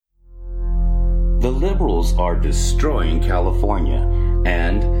The liberals are destroying California,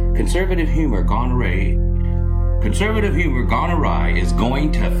 and conservative humor gone awry is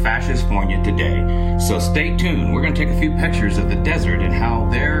going to fascistfornia today. So stay tuned. We're going to take a few pictures of the desert and how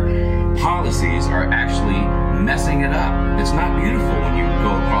their policies are actually messing it up. It's not beautiful when you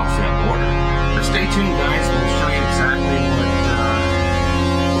go across that border. But stay tuned, guys. We'll show you exactly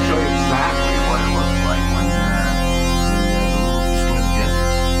what it looks like when the liberals destroy the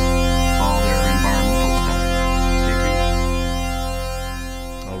deserts. All their environmental stuff. Stay tuned.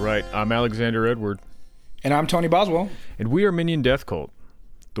 All right, I'm Alexander Edward. And I'm Tony Boswell. And we are Minion Death Cult.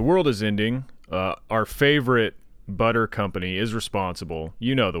 The world is ending. Our favorite butter company is responsible.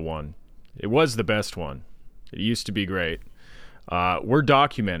 You know the one. It was the best one. It used to be great. We're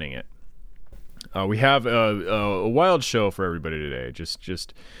documenting it. We have a wild show for everybody today.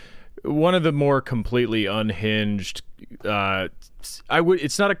 Just one of the more completely unhinged.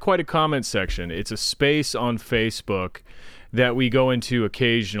 It's not quite a comment section. It's a space on Facebook that we go into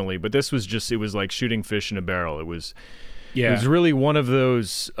occasionally, but this was it was like shooting fish in a barrel. It was really one of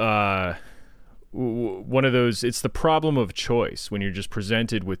those, it's the problem of choice when you're just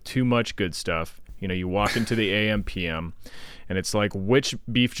presented with too much good stuff. You know, you walk into the AM PM and it's like, which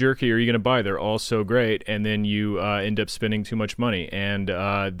beef jerky are you going to buy? They're all so great. And then you end up spending too much money. And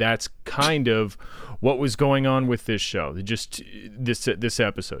that's kind of what was going on with this show. Just this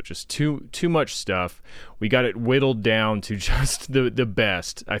episode, just too much stuff. We got it whittled down to just the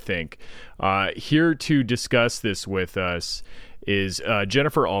best, I think. Here to discuss this with us is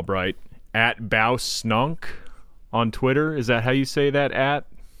Jennifer Albright at Bowsnunk on Twitter. Is that how you say that at?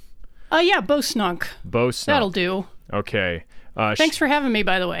 Yeah, Bowsnunk. Bowsnunk. That'll do. Okay. Thanks for having me,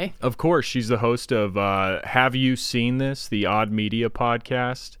 by the way. Of course. She's the host of Have You Seen This, the Odd Media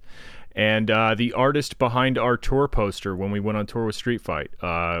podcast, and the artist behind our tour poster when we went on tour with Street Fight,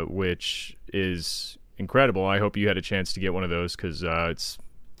 which is incredible. I hope you had a chance to get one of those because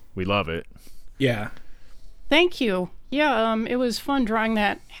we love it. Yeah. Thank you. Yeah, it was fun drawing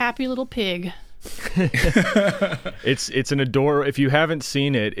that happy little pig. It's an if you haven't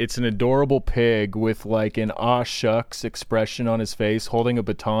seen it, it's an adorable pig with like an aw shucks expression on his face, holding a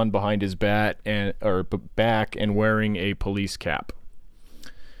baton behind his back and wearing a police cap.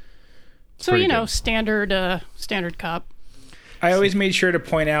 So standard cop. I always made sure to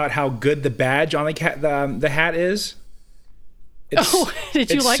point out how good the badge on the hat is.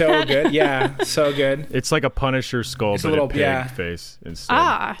 Did you like that? It's so good. Yeah, so good. It's like a Punisher skull, but a pig face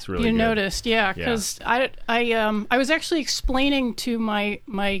instead. It's really good. Noticed, yeah, because I was actually explaining to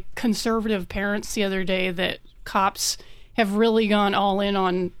my conservative parents the other day that cops have really gone all in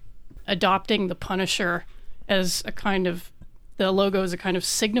on adopting the Punisher as a kind of, the logo as a kind of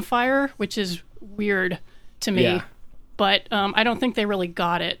signifier, which is weird to me. Yeah. But I don't think they really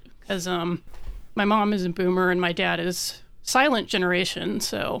got it because my mom is a boomer and my dad is silent generation,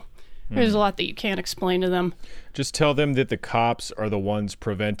 so there's a lot that you can't explain to them. Just tell them that the cops are the ones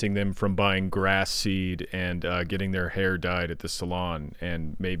preventing them from buying grass seed and getting their hair dyed at the salon,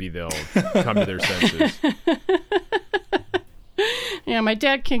 and maybe they'll come to their senses. Yeah, my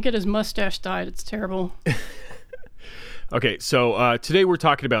dad can't get his mustache dyed. It's terrible. Okay, so today we're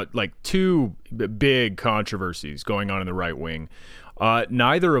talking about like two big controversies going on in the right wing,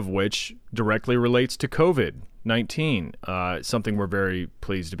 neither of which directly relates to COVID-19, something we're very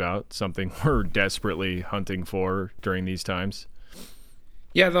pleased about, something we're desperately hunting for during these times.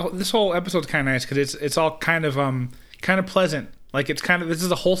 Yeah, this whole episode's kind of nice because it's all kind of pleasant. Like this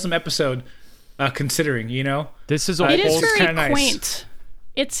is a wholesome episode, considering, you know. This is it is very nice. Quaint.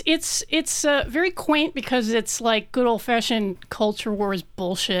 It's very quaint because it's like good old fashioned culture wars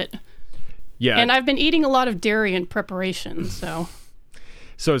bullshit. Yeah, and I've been eating a lot of dairy in preparation, so.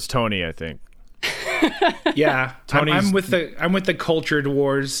 So is Tony, I think. Yeah, I'm with the cultured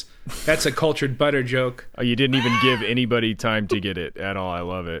wars. That's a cultured butter joke. You didn't even give anybody time to get it at all. I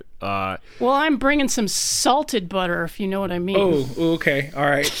love it. Well, I'm bringing some salted butter, if you know what I mean. Oh, okay. All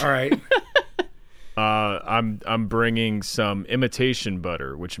right. I'm bringing some imitation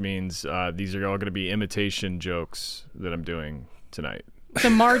butter, which means these are all going to be imitation jokes that I'm doing tonight. The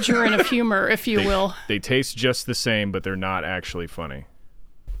margarine of humor, if you will. They taste just the same, but they're not actually funny.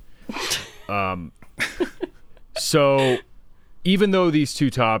 So even though these two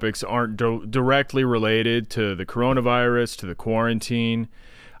topics aren't directly related to the coronavirus, to the quarantine,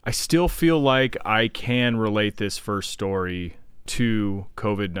 I still feel like I can relate this first story to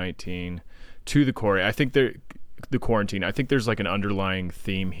COVID-19, to the quarantine. I think there's like an underlying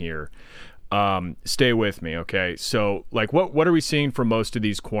theme here. Stay with me, okay? So, like, what are we seeing from most of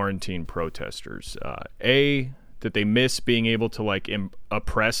these quarantine protesters? that they miss being able to like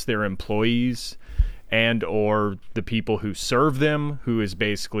oppress their employees and or the people who serve them, who is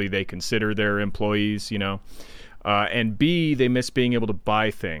basically they consider their employees, and B, they miss being able to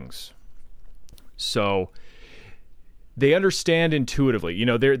buy things. So they understand intuitively,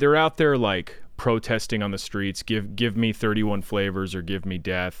 they're out there like protesting on the streets, give me 31 flavors or give me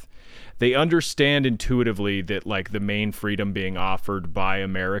death. They understand intuitively that like the main freedom being offered by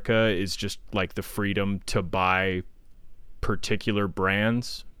America is just like the freedom to buy particular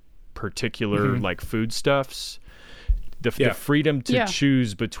brands, particular like foodstuffs, the freedom to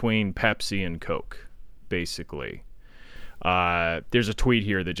choose between Pepsi and Coke, basically. There's a tweet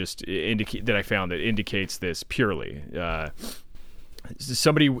here that just that I found that indicates this purely.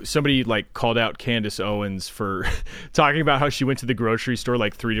 Somebody like called out Candace Owens for talking about how she went to the grocery store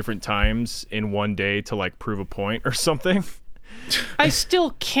like 3 different times in one day to like prove a point or something. I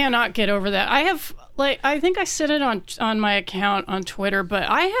still cannot get over that. I think I said it on my account on Twitter, but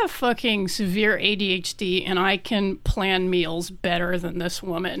I have fucking severe ADHD and I can plan meals better than this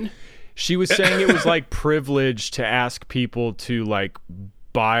woman. She was saying it was like privilege to ask people to like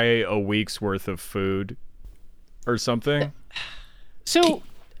buy a week's worth of food or something. So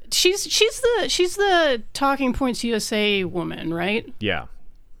she's the Talking Points USA woman, right? Yeah.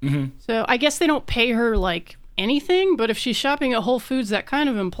 Mm-hmm. So I guess they don't pay her like anything, but if she's shopping at Whole Foods, that kind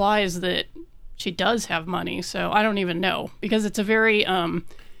of implies that she does have money. So I don't even know, because it's a very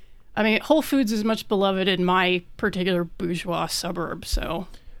Whole Foods is much beloved in my particular bourgeois suburb. So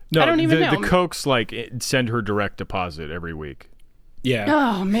no, I don't even know. The Cokes like send her direct deposit every week. Yeah.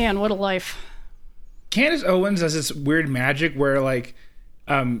 Oh man, what a life. Candace Owens has this weird magic where like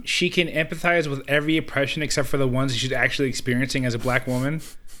she can empathize with every oppression except for the ones she's actually experiencing as a black woman.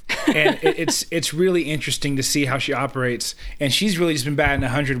 And it's really interesting to see how she operates. And she's really just been batting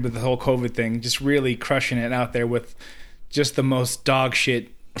 100 with the whole COVID thing, just really crushing it out there with just the most dog shit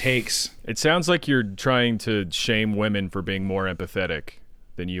takes. It sounds like you're trying to shame women for being more empathetic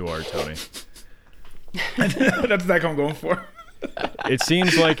than you are, Tony. That's exactly what I'm going for. It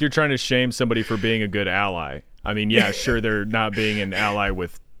seems like you're trying to shame somebody for being a good ally. I mean, yeah, sure, they're not being an ally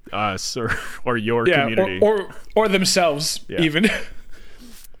with us or your community. Or themselves, even.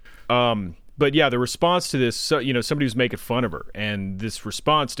 But yeah, the response to this, somebody was making fun of her. And this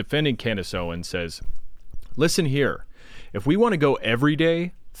response defending Candace Owens says, listen here, if we want to go every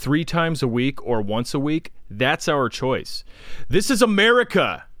day, 3 times a week, or once a week, that's our choice. This is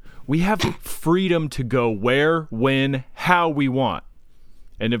America. We have freedom to go where, when, how we want.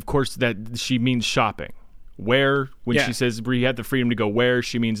 And of course, that she means shopping. Where, when she says we had the freedom to go where,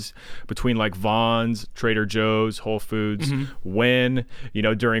 she means between like Vons, Trader Joe's, Whole Foods. Mm-hmm. When,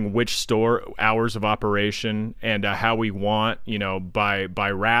 during which store, hours of operation, and how we want,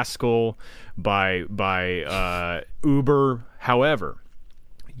 by Rascal, by Uber, however.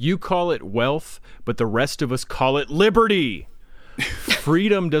 You call it wealth, but the rest of us call it liberty.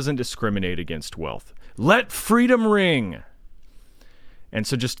 Freedom doesn't discriminate against wealth. Let freedom ring. And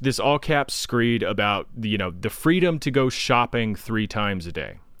so just this all caps screed about the freedom to go shopping 3 times a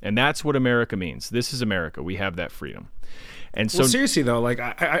day. And that's what America means. This is America. We have that freedom. And so well, seriously though, like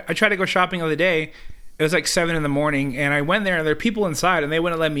I tried to go shopping the other day. It was like 7 a.m, and I went there and there are people inside and they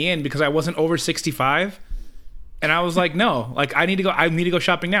wouldn't let me in because I wasn't over 65. And I was like, no, like I need to go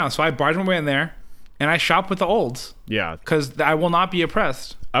shopping now. So I barged my way in there and I shop with the olds. Yeah. Because I will not be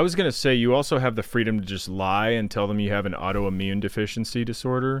oppressed. I was going to say, you also have the freedom to just lie and tell them you have an autoimmune deficiency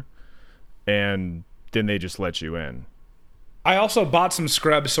disorder, and then they just let you in. I also bought some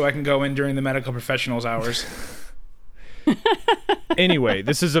scrubs so I can go in during the medical professionals hours. Anyway,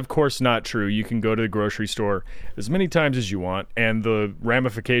 this is of course not true. You can go to the grocery store as many times as you want, and the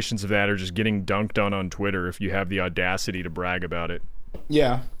ramifications of that are just getting dunked on Twitter if you have the audacity to brag about it.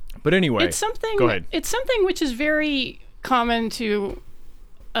 Yeah. But anyway, go ahead. It's something which is very common to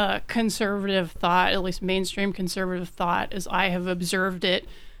conservative thought, at least mainstream conservative thought, as I have observed it.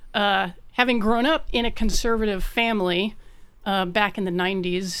 Having grown up in a conservative family back in the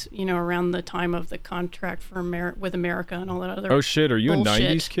 90s, around the time of the contract for with America and all that other Oh shit, are you bullshit.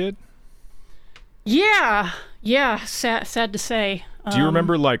 A 90s kid? Yeah, sad to say. Do you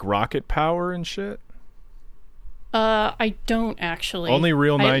remember like Rocket Power and shit? I don't actually. Only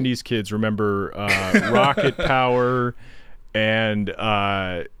real 90s kids remember Rocket Power and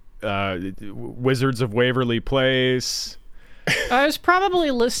Wizards of Waverly Place. I was probably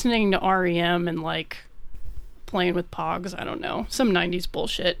listening to REM and like playing with Pogs. I don't know, some 90s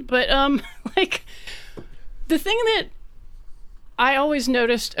bullshit. But like the thing that I always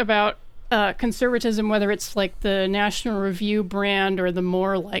noticed about conservatism, whether it's like the National Review brand or the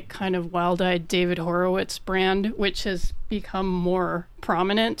more like kind of wild-eyed David Horowitz brand, which has become more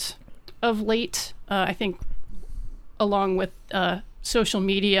prominent of late, I think, along with social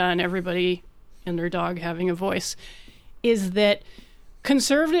media and everybody and their dog having a voice, is that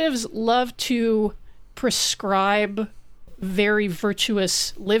conservatives love to prescribe very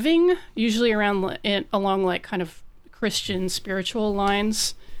virtuous living, usually along like kind of Christian spiritual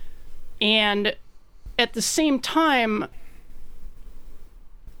lines, and at the same time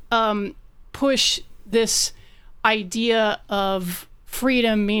push this idea of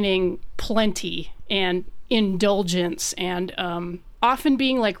freedom, meaning plenty and indulgence, and often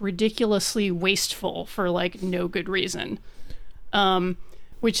being like ridiculously wasteful for like no good reason,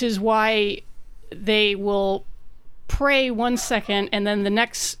 which is why they will pray 1 second and then the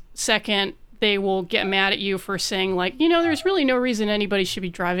next second they will get mad at you for saying like, there's really no reason anybody should be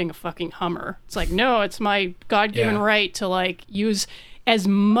driving a fucking Hummer. It's like, no, it's my God-given right to like use as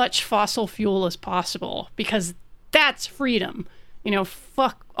much fossil fuel as possible because that's freedom.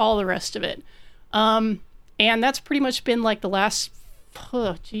 Fuck all the rest of it. And that's pretty much been like the last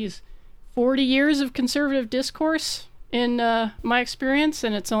 40 years of conservative discourse in my experience,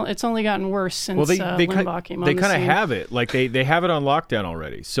 and it's only gotten worse since Limbach came on the scene. They kind of have it. Like, they have it on lockdown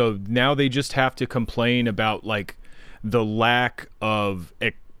already. So now they just have to complain about, like, the lack of,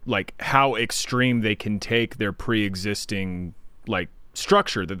 like, how extreme they can take their pre-existing, like,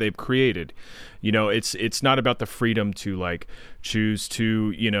 structure that they've created. It's not about the freedom to, like, choose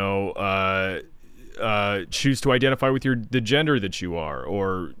to, choose to identify with the gender that you are,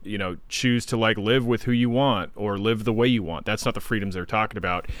 or choose to like live with who you want or live the way you want. That's not the freedoms they're talking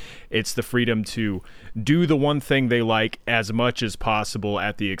about. It's the freedom to do the one thing they like as much as possible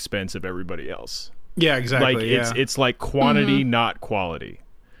at the expense of everybody else. Yeah, exactly. Like it's like quantity, not quality.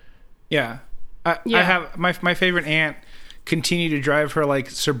 Yeah. I have my favorite aunt continued to drive her like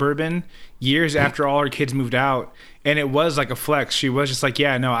Suburban years after all her kids moved out, and it was like a flex. She was just like,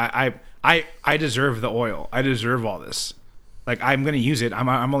 yeah, no, I deserve the oil. I deserve all this. Like, I'm going to use it.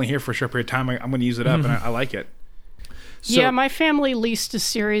 I'm only here for a short period of time. I'm going to use it up, and I like it. So, my family leased a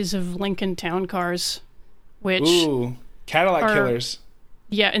series of Lincoln Town Cars, which Cadillac killers.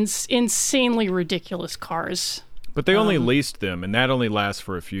 Yeah, insanely ridiculous cars. But they only leased them, and that only lasts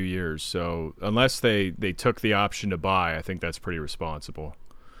for a few years. So unless they took the option to buy, I think that's pretty responsible.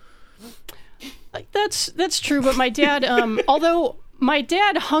 That's true. But my dad, although my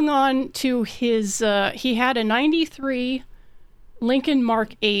dad hung on to his, he had a '93 Lincoln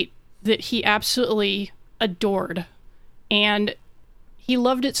Mark VIII that he absolutely adored, and he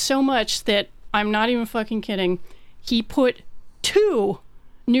loved it so much that I'm not even fucking kidding. He put 2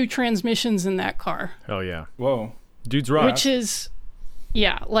 new transmissions in that car. Hell yeah! Whoa. Dude's right. Which is,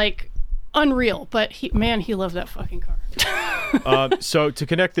 like, unreal. But he loved that fucking car. So to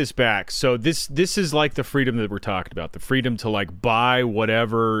connect this back, so this is like the freedom that we're talking about, the freedom to like buy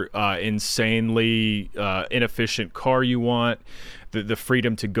whatever insanely inefficient car you want, the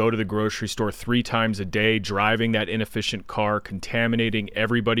freedom to go to the grocery store 3 times a day, driving that inefficient car, contaminating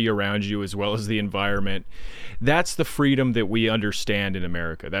everybody around you as well as the environment. That's the freedom that we understand in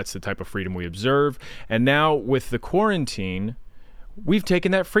America. That's the type of freedom we observe. And now with the quarantine, we've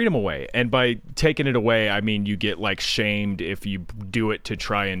taken that freedom away. And by taking it away, I mean you get like shamed if you do it to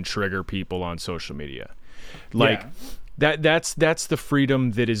try and trigger people on social media. Like that's the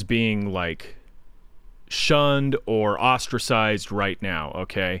freedom that is being like shunned or ostracized right now.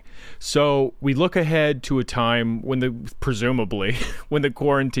 Okay, so we look ahead to a time when presumably when the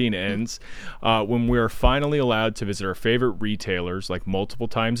quarantine ends, when we're finally allowed to visit our favorite retailers like multiple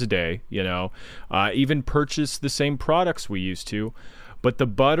times a day, even purchase the same products we used to. But the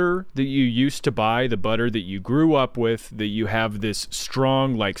butter that you used to buy, the butter that you grew up with, that you have this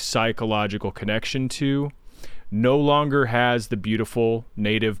strong like psychological connection to, no longer has the beautiful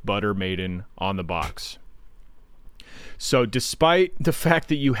native butter Maiden on the box. So despite the fact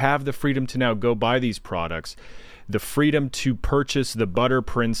that you have the freedom to now go buy these products, the freedom to purchase the butter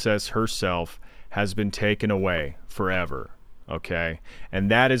princess herself has been taken away forever. Okay?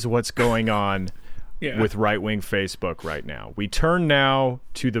 And that is what's going on with right-wing Facebook right now. We turn now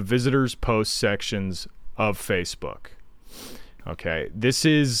to the visitors post sections of Facebook. Okay? This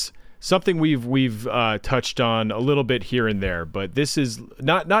is something we've touched on a little bit here and there, but this is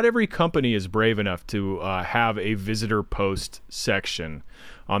not every company is brave enough to have a visitor post section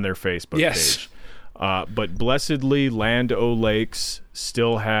on their Facebook page. But blessedly, Land O'Lakes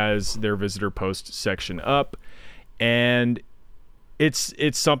still has their visitor post section up, and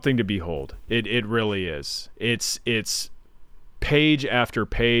it's something to behold. It really is. It's page after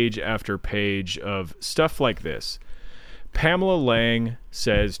page after page of stuff like this. Pamela Lang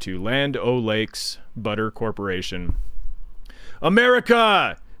says to Land O'Lakes Butter Corporation,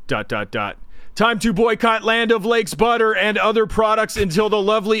 America, ... Time to boycott Land O'Lakes butter and other products until the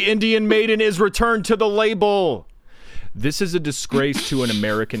lovely Indian Maiden is returned to the Lable. This is a disgrace to an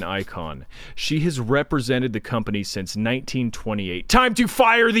American icon. She has represented the company since 1928. Time to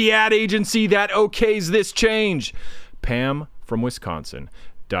fire the ad agency that okays this change. Pam from Wisconsin. ...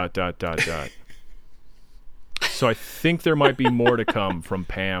 So I think there might be more to come from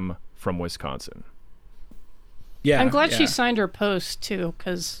Pam from Wisconsin. Yeah, I'm glad she signed her post too,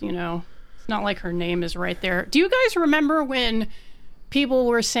 because it's not like her name is right there. Do you guys remember when people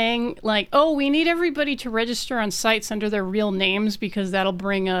were saying like, "Oh, we need everybody to register on sites under their real names because that'll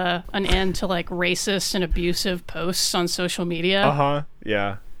bring an end to like racist and abusive posts on social media"?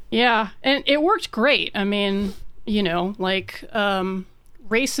 Yeah. Yeah, and it worked great. I mean, racism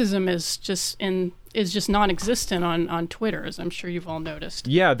is just non-existent on Twitter, as I'm sure you've all noticed.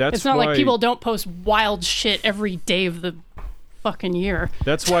 Yeah, it's not like people don't post wild shit every day of the fucking year.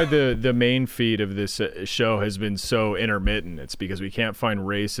 That's why the main feed of this show has been so intermittent. It's because we can't find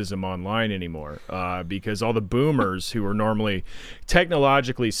racism online anymore, because all the boomers who are normally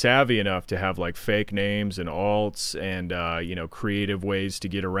technologically savvy enough to have like fake names and alts and creative ways to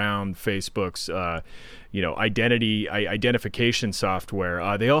get around Facebook's identification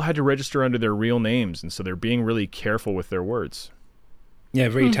software, they all had to register under their real names, and so they're being really careful with their words. Yeah,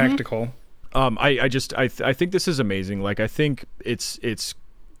 very tactical. I think this is amazing. Like, I think it's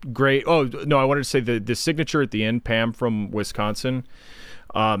great. Oh no, I wanted to say the signature at the end, Pam from Wisconsin.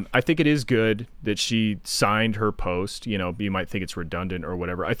 I think it is good that she signed her post. You might think it's redundant or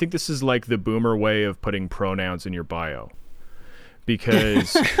whatever. I think this is like the boomer way of putting pronouns in your bio.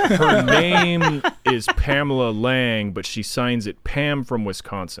 Because her name is Pamela Lang, but she signs it Pam from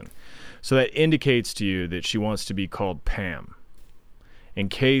Wisconsin. So that indicates to you that she wants to be called Pam, in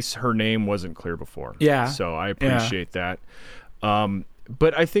case her name wasn't clear before. Yeah. So I appreciate that.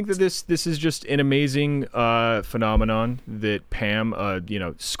 But I think that this is just an amazing phenomenon that Pam,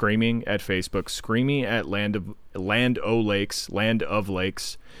 screaming at Facebook, screaming at Land of Lakes.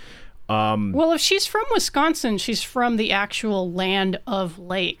 Well, if she's from Wisconsin, she's from the actual Land of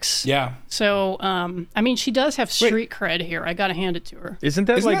Lakes. Yeah. So, she does have street cred here. I got to hand it to her. Isn't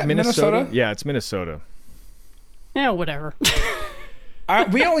that Minnesota? Yeah, it's Minnesota. Yeah, whatever.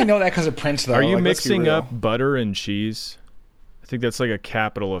 We only know that because of Prince, though. Are you mixing up butter and cheese? I think that's like a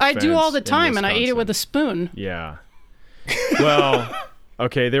capital offense. I do all the time, and I eat it with a spoon. Yeah. Well,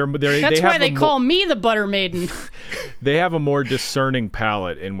 okay. That's why they call me the Butter Maiden. They have a more discerning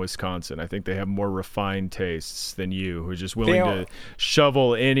palate in Wisconsin. I think they have more refined tastes than you, who are just willing to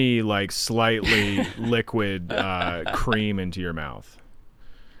shovel any like slightly liquid cream into your mouth.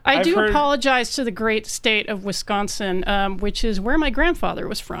 I do apologize to the great state of Wisconsin, which is where my grandfather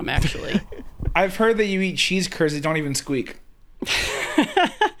was from, actually. I've heard that you eat cheese curds that don't even squeak. I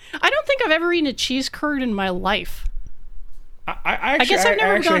don't think I've ever eaten a cheese curd in my life. I guess I've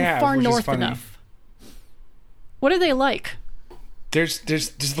never gone far north enough. What are they like? There's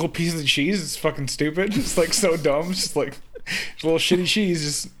little pieces of cheese. It's fucking stupid. It's like so dumb. It's just like it's a little shitty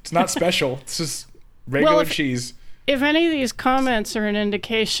cheese. It's not special. It's just regular cheese. If any of these comments are an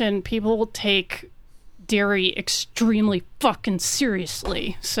indication, people will take dairy extremely fucking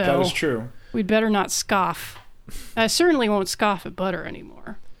seriously. So that is true. We'd better not scoff. I certainly won't scoff at butter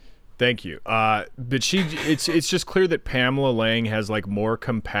anymore. Thank you. But it's just clear that Pamela Lang has like more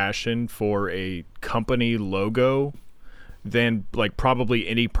compassion for a company logo than like probably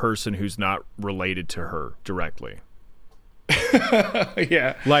any person who's not related to her directly.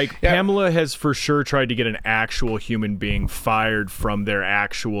 Yeah. Pamela has for sure tried to get an actual human being fired from their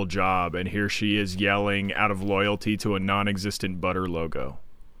actual job, and here she is yelling out of loyalty to a non-existent butter logo.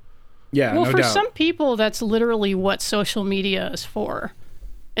 Yeah, well, no for doubt. some people, that's literally what social media is for.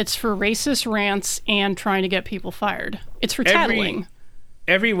 It's for racist rants and trying to get people fired. It's for tattling.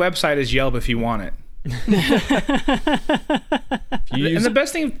 Every website is Yelp if you want it. And the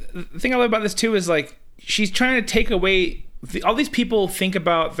best thing I love about this too is like she's trying to take away all these people think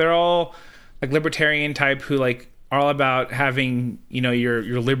about, they're all like libertarian type who like are all about having,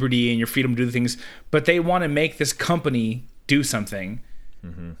 your liberty and your freedom to do things, but they want to make this company do something.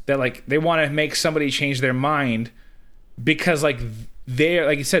 Mm-hmm. That like they want to make somebody change their mind because like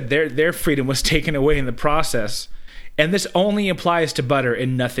you said, their freedom was taken away in the process, and this only applies to butter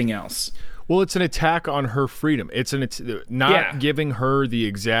and nothing else. Well, it's an attack on her freedom. It's not giving her the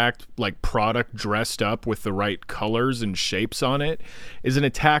exact like product dressed up with the right colors and shapes on it is an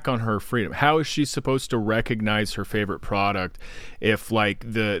attack on her freedom. How is she supposed to recognize her favorite product if like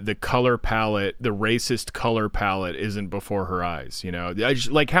the color palette, the racist color palette isn't before her eyes? You know,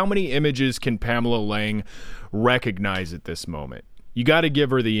 like how many images can Pamela Lang recognize at this moment? You got to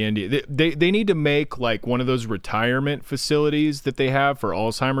give her the India. They need to make like one of those retirement facilities that they have for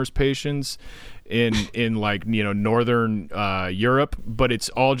Alzheimer's patients in like, you know, northern Europe, but it's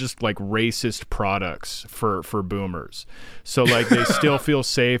all just like racist products for boomers. So like they still feel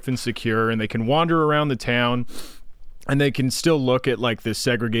safe and secure, and they can wander around the town, and they can still look at like the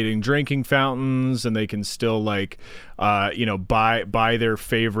segregating drinking fountains, and they can still like you know, buy their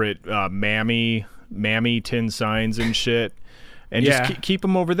favorite mammy tin signs and shit. And just keep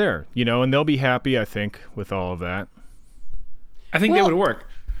them over there, you know, and they'll be happy, I think, with all of that. I think that would work.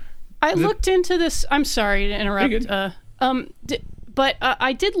 I looked into this. I'm sorry to interrupt. But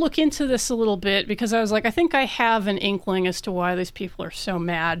I did look into this a little bit because I was like, I think I have an inkling as to why these people are so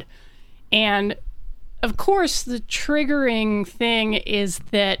mad. And, of course, the triggering thing is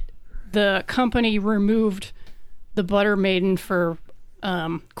that the company removed the Butter Maiden for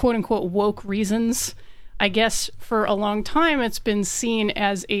quote-unquote woke reasons. I guess for a long time it's been seen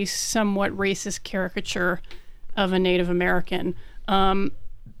as a somewhat racist caricature of a Native American.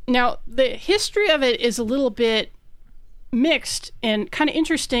 Now, the history of it is a little bit mixed and kind of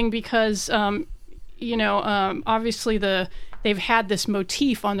interesting because, you know, obviously they've had this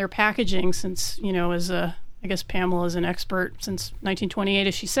motif on their packaging since, you know, I guess Pamela is an expert since 1928,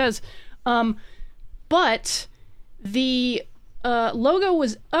 as she says. But the logo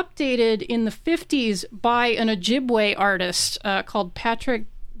was updated in the 50s by an Ojibwe artist called Patrick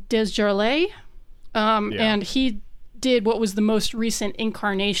Desjardins, and he did what was the most recent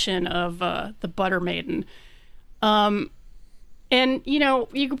incarnation of the Butter Maiden. And, you know,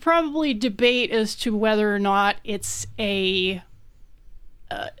 you could probably debate as to whether or not it's a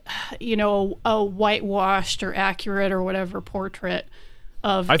whitewashed or accurate or whatever portrait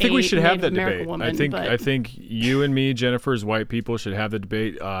of I think we should have Native that American debate. woman, I think you and me, Jennifer, as white people, should have the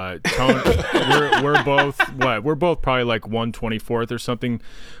debate. Tone, we're both probably like 1/24 or something.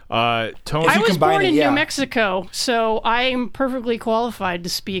 Tone, I was born in New Mexico, so I'm perfectly qualified to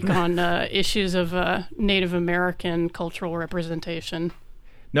speak on issues of Native American cultural representation.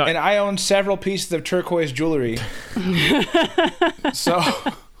 No, and I own several pieces of turquoise jewelry. So.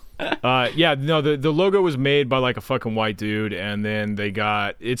 The logo was made by like a fucking white dude, and then they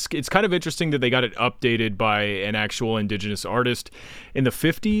got it's kind of interesting that they got it updated by an actual indigenous artist in the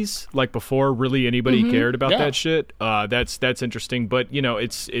 50s, like before really anybody cared about that shit. That's interesting, but you know,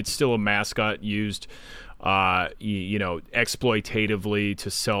 it's still a mascot used you know, exploitatively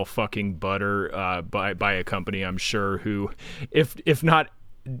to sell fucking butter by a company, I'm sure, who if not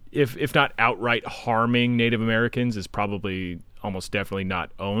outright harming Native Americans, is probably almost definitely not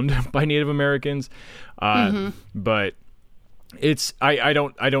owned by Native Americans. But it's I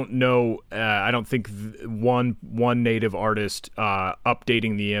don't know. I don't think one Native artist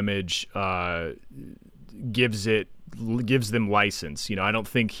updating the image gives them license. You know, I don't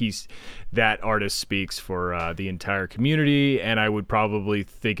think that artist speaks for the entire community, and I would probably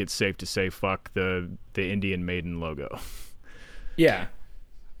think it's safe to say fuck the Indian Maiden logo. Yeah.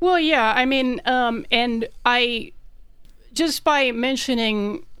 Well, yeah, I mean, and I, just by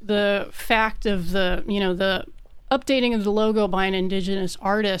mentioning the fact of the updating of the logo by an indigenous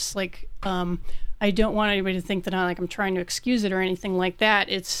artist, like, I don't want anybody to think that I'm trying to excuse it or anything like that.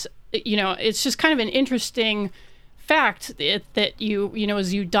 It's, you know, it's just kind of an interesting fact that you know,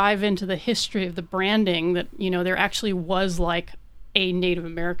 as you dive into the history of the branding, that, you know, there actually was like a Native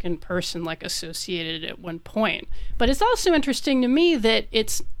American person like associated at one point. But it's also interesting to me that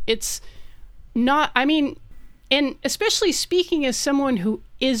it's not, I mean, and especially speaking as someone who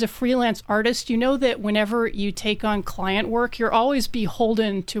is a freelance artist, you know that whenever you take on client work, you're always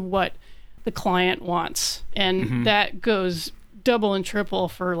beholden to what the client wants. And that goes double and triple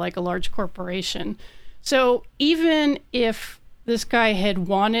for like a large corporation. So even if this guy had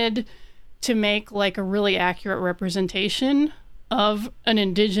wanted to make like a really accurate representation of an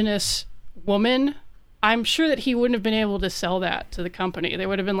indigenous woman, I'm sure that he wouldn't have been able to sell that to the company. They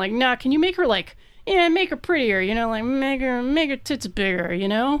would have been like, nah, can you make her like, make her prettier, you know, like make her tits bigger, you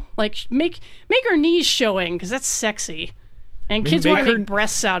know, like make her knees showing, because that's sexy. And kids want to make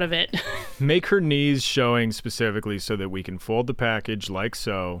breasts out of it. Make her knees showing specifically so that we can fold the package like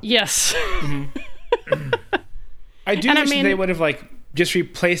so. Yes. I do wish they would have like just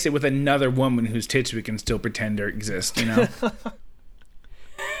replaced it with another woman whose tits we can still pretend to exist, you know?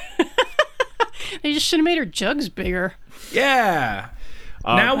 They just should have made her jugs bigger. Yeah.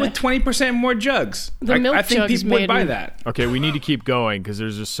 Now with 20% more jugs. I think jugs people would buy Maiden. that. Okay, we need to keep going because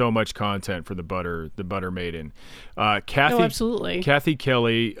there's just so much content for the butter maiden. Kathy, absolutely. Kathy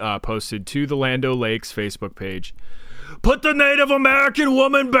Kelly posted to the Lando Lakes Facebook page, "Put the Native American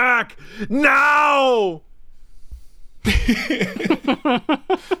woman back now!"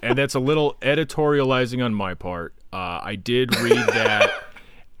 And that's a little editorializing on my part. I did read that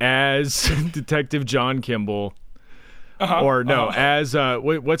as Detective John Kimball. As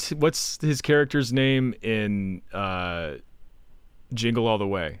what's his character's name in Jingle All the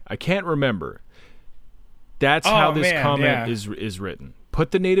Way? I can't remember. That's how this comment is written.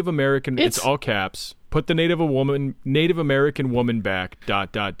 Put the Native American. It's all caps. Put the Native American woman back. ...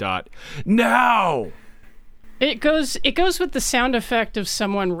 Now. It goes with the sound effect of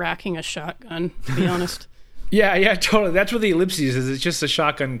someone racking a shotgun, to be honest. Yeah, totally. That's what the ellipses is. It's just a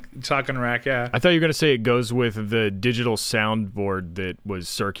shotgun rack, yeah. I thought you were going to say it goes with the digital soundboard that was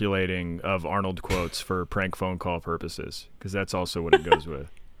circulating of Arnold quotes for prank phone call purposes, because that's also what it goes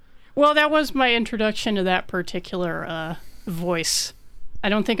with. Well, that was my introduction to that particular voice. I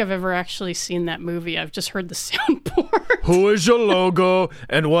don't think I've ever actually seen that movie. I've just heard the soundboard. Who is your logo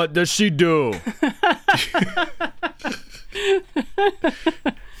and what does she do?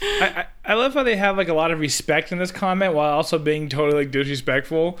 I love how they have like a lot of respect in this comment while also being totally like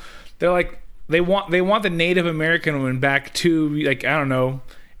disrespectful. They're like they want the Native American woman back to, like, I don't know,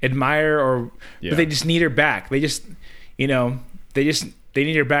 admire but they just need her back. They just they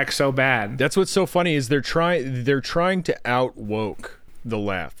need her back so bad. That's what's so funny is they're trying to out woke the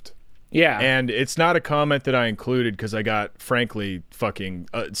left. Yeah. And it's not a comment that I included because I got frankly fucking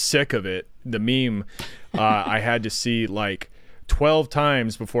sick of it. The meme I had to see like 12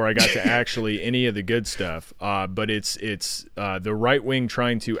 times before I got to actually any of the good stuff. But it's the right wing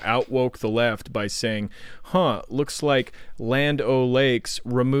trying to outwoke the left by saying, looks like Land O'Lakes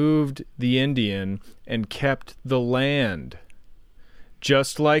removed the Indian and kept the land.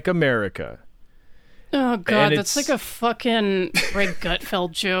 Just like America. Oh, God, that's like a fucking Ray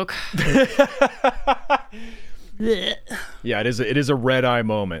Gutfeld joke. Yeah, it is a red eye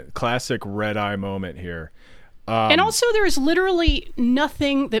moment. Classic red eye moment here. And also, there's literally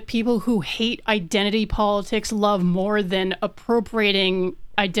nothing that people who hate identity politics love more than appropriating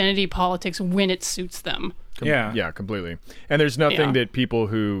identity politics when it suits them. Yeah, completely. And there's nothing that people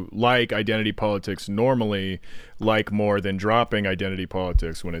who like identity politics normally like more than dropping identity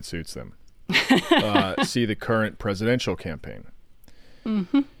politics when it suits them. See the current presidential campaign.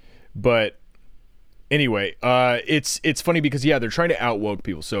 Mm-hmm. But anyway, it's funny because they're trying to outwoke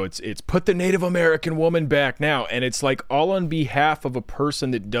people. So it's put the Native American woman back now, and it's like all on behalf of a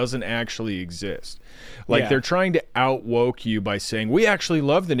person that doesn't actually exist. Like they're trying to outwoke you by saying, we actually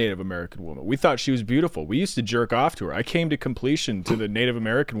love the Native American woman. We thought she was beautiful. We used to jerk off to her. I came to completion to the Native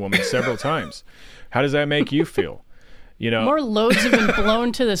American woman several times. How does that make you feel? You know, more loads have been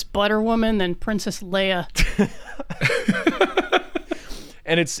blown to this butter woman than Princess Leia.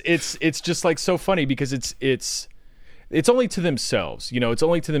 And it's just like so funny because it's only to themselves, it's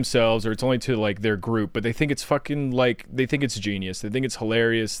only to themselves or it's only to like their group, but they think it's fucking like they think it's genius. They think it's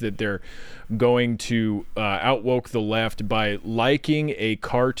hilarious that they're going to outwoke the left by liking a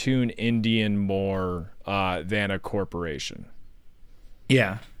cartoon Indian more than a corporation.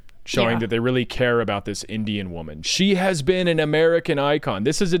 Yeah. Showing that they really care about this Indian woman. She has been an American icon.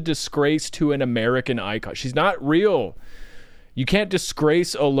 This is a disgrace to an American icon. She's not real. You can't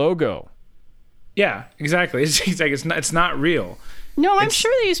disgrace a logo. Yeah, exactly. It's not real. No, I'm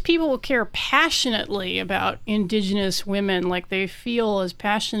sure these people will care passionately about Indigenous women. Like they feel as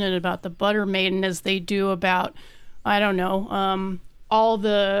passionate about the Butter Maiden as they do about, I don't know, all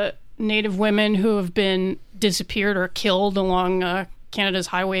the Native women who have been disappeared or killed along Canada's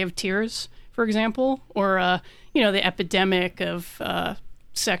Highway of Tears, for example, or the epidemic of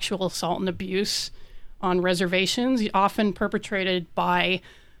sexual assault and abuse on reservations, often perpetrated by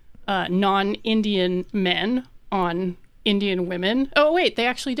non-Indian men on Indian women. Oh wait, they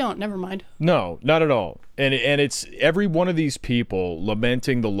actually don't. Never mind. No, not at all. And it's every one of these people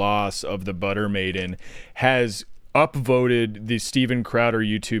lamenting the loss of the Butter Maiden has upvoted the Steven Crowder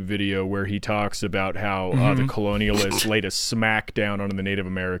YouTube video where he talks about how the colonialists laid a smackdown on the Native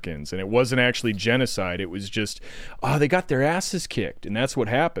Americans, and it wasn't actually genocide. It was just, they got their asses kicked, and that's what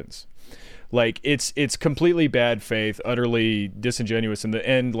happens. Like it's completely bad faith, utterly disingenuous in the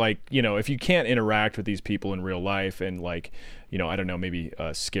end. Like, you know, if you can't interact with these people in real life and like, you know, I don't know, maybe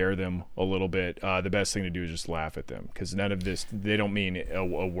scare them a little bit, the best thing to do is just laugh at them, because none of this, they don't mean a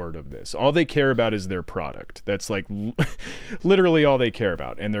word of this. All they care about is their product. That's like literally all they care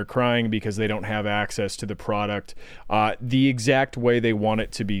about. And they're crying because they don't have access to the product the exact way they want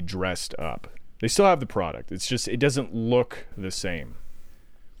it to be dressed up. They still have the product. It's just, it doesn't look the same.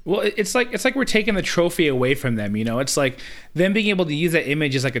 Well, it's like we're taking the trophy away from them, you know. It's like them being able to use that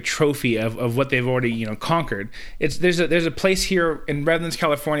image as like a trophy of what they've already, you know, conquered. There's a place here in Redlands,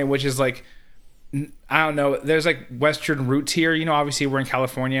 California, which is like, I don't know, there's like Western roots here, you know. Obviously, we're in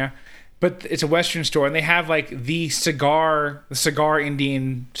California, but it's a Western store, and they have like the cigar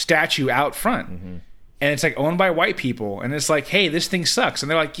Indian statue out front. Mm-hmm. And it's like owned by white people, and it's like, hey, this thing sucks,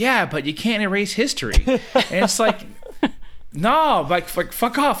 and they're like, yeah, but you can't erase history. And it's like, no, like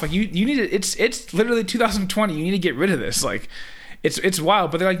fuck off. Like you need to. It's literally 2020. You need to get rid of this. Like, it's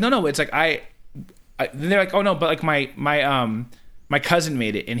wild. But they're like, no. It's like they're like, oh no, but like my cousin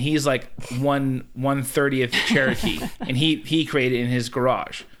made it, and he's like 1/30th Cherokee, and he created it in his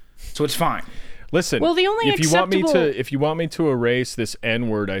garage, so it's fine. Listen, well, the only if you want me to erase this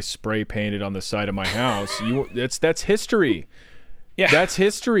N-word I spray painted on the side of my house, that's history. Yeah. That's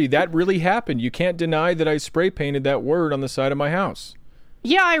history. That really happened. You can't deny that I spray painted that word on the side of my house.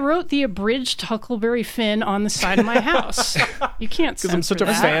 Yeah, I wrote the abridged Huckleberry Finn on the side of my house. You can't censor that. Because I'm such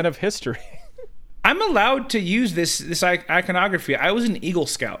a fan of history. I'm allowed to use this iconography. I was an Eagle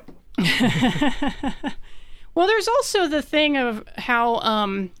Scout. Well, there's also the thing of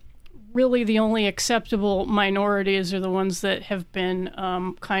how really the only acceptable minorities are the ones that have been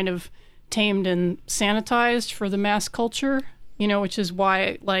kind of tamed and sanitized for the mass culture. You know, which is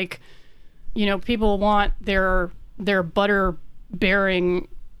why, like, you know, people want their butter-bearing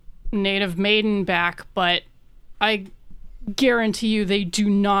native Maiden back, but I guarantee you they do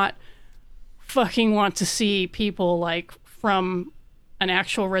not fucking want to see people, like, from an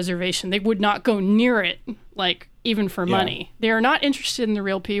actual reservation. They would not go near it, like, even for money. They are not interested in the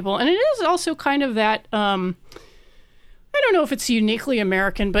real people. And it is also kind of that... I don't know if it's uniquely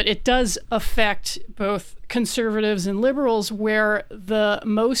American, but it does affect both conservatives and liberals, where the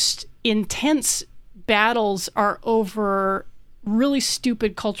most intense battles are over really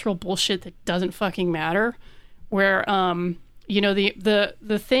stupid cultural bullshit that doesn't fucking matter. Where, you know,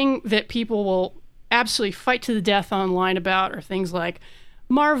 the thing that people will absolutely fight to the death online about are things like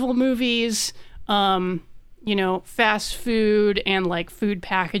Marvel movies, you know, fast food and like food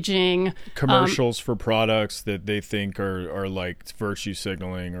packaging. Commercials for products that they think are like virtue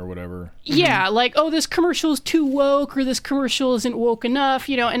signaling or whatever. Yeah, like, oh, this commercial is too woke, or this commercial isn't woke enough,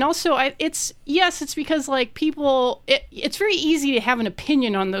 you know. And also, it's because like people, it's very easy to have an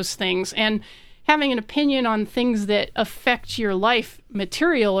opinion on those things, and having an opinion on things that affect your life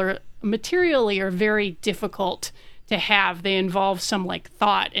materially are very difficult to have. They involve some like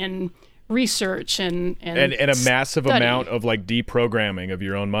thought and research and a massive amount of like deprogramming of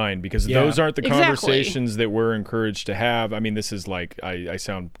your own mind, because those aren't the conversations that we're encouraged to have. I mean, this is like, I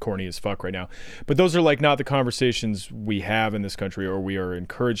sound corny as fuck right now, but those are like not the conversations we have in this country, or we are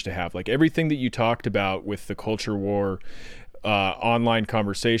encouraged to have. Like everything that you talked about with the culture war online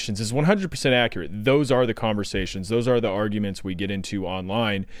conversations is 100% accurate. Those are the conversations. Those are the arguments we get into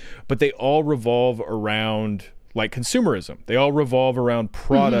online, but they all revolve around like consumerism. They all revolve around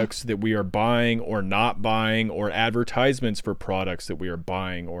products that we are buying or not buying, or advertisements for products that we are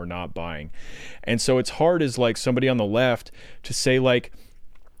buying or not buying. And so it's hard as like somebody on the left to say like,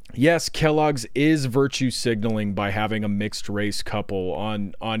 yes, Kellogg's is virtue signaling by having a mixed race couple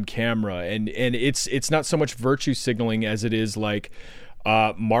on camera. And it's not so much virtue signaling as it is like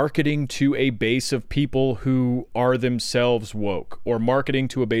marketing to a base of people who are themselves woke, or marketing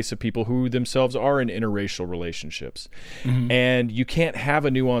to a base of people who themselves are in interracial relationships. And you can't have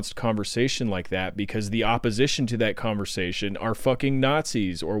a nuanced conversation like that, because the opposition to that conversation are fucking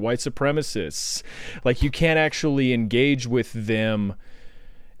Nazis or white supremacists. Like you can't actually engage with them,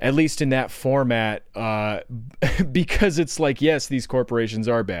 at least in that format, because it's like, yes, these corporations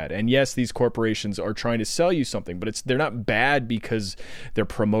are bad, and yes, these corporations are trying to sell you something, but they're not bad because they're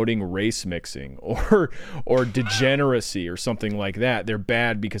promoting race mixing or degeneracy or something like that. They're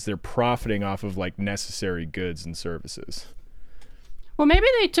bad because they're profiting off of like necessary goods and services. Well, maybe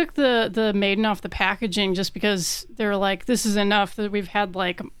they took the Maiden off the packaging just because they're like, this is enough, that we've had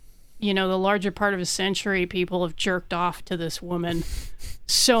like, you know, the larger part of a century, people have jerked off to this woman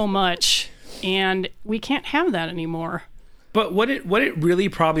so much, and we can't have that anymore. But what it really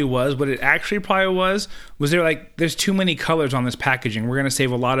probably was, what it actually probably was they're like, there's too many colors on this packaging. We're gonna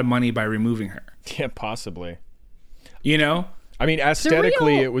save a lot of money by removing her. Yeah, possibly. You know? I mean,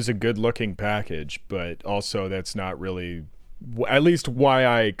 aesthetically, it was a good-looking package, but also that's not really, at least why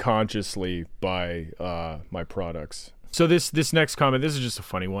I consciously buy my products. So this next comment, this is just a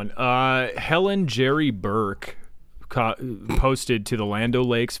funny one. Helen Jerry Burke posted to the Land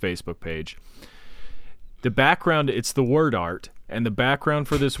O'Lakes Facebook page. The background, it's the word art, and the background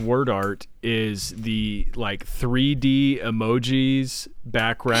for this word art is the like 3D emojis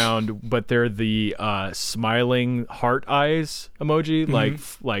background, but they're the smiling heart eyes emoji,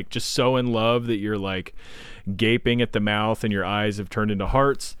 like just so in love that you're like gaping at the mouth and your eyes have turned into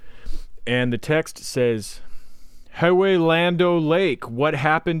hearts. And the text says, "Highway Land O'Lake, what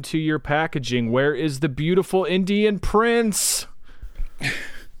happened to your packaging? Where is the beautiful Indian prince?"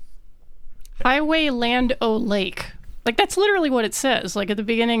 Highway Land O'Lake. Like, that's literally what it says. Like, at the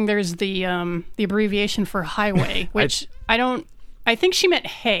beginning, there's the abbreviation for highway, which I think she meant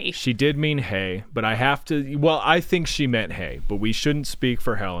hay. She did mean hay, but I think she meant hay, but we shouldn't speak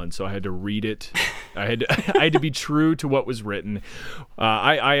for Helen, so I had to read it. I had to be true to what was written.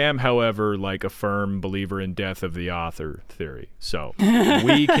 I am, however, like a firm believer in death of the author theory. So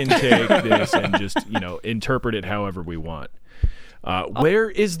we can take this and just, interpret it however we want.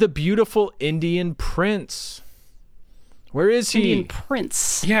 Where is the beautiful Indian prince? Where is he? Indian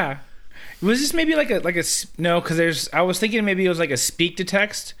prince. Yeah. Was this maybe no? Because I was thinking maybe it was like a speak to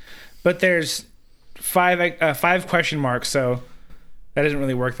text, but there's five question marks, so that doesn't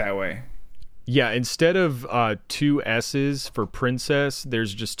really work that way. Yeah, instead of 2 S's for princess,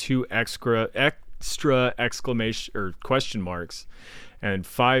 there's just 2 extra exclamation or question marks, and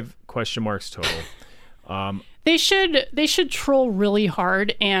 5 question marks total. They should troll really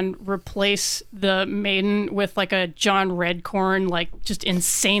hard and replace the Maiden with like a John Redcorn, like just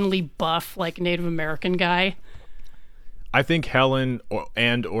insanely buff, like Native American guy. I think Helen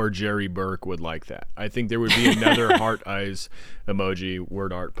or Jerry Burke would like that. I think there would be another heart eyes emoji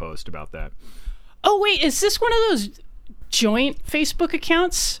word art post about that. Oh wait, is this one of those joint Facebook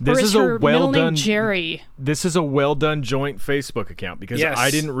accounts? This or is her well middle name done Jerry? This is a well done joint Facebook account because yes.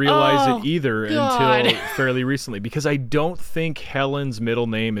 I didn't realize it either God. until fairly recently, because I don't think Helen's middle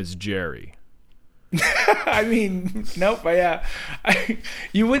name is Jerry. I mean, nope. Yeah,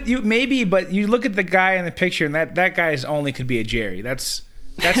 you maybe, but you look at the guy in the picture, and that guy's only could be a Jerry. That's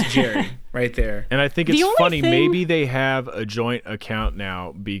Jerry right there. And I think it's funny. Maybe they have a joint account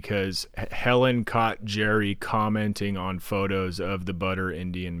now because Helen caught Jerry commenting on photos of the Butter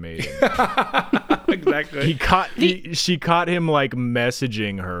Indian Maiden. Exactly. She caught him like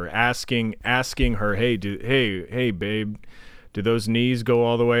messaging her, asking her, hey, babe, do those knees go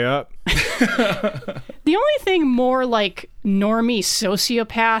all the way up? The only thing more like normie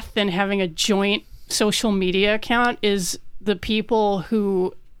sociopath than having a joint social media account is the people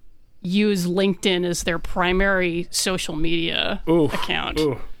who use LinkedIn as their primary social media account.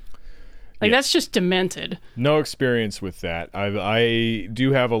 That's just demented. No experience with that. I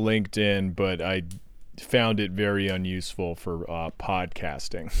do have a LinkedIn, but I found it very unuseful for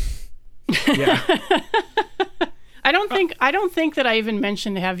podcasting. Yeah. I don't think that I even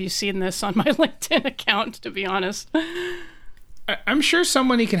mentioned have you seen this on my LinkedIn account, to be honest. I'm sure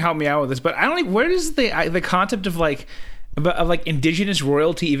somebody can help me out with this, but I don't. Where does the concept of like indigenous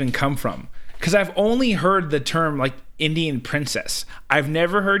royalty even come from? Because I've only heard the term like Indian princess. I've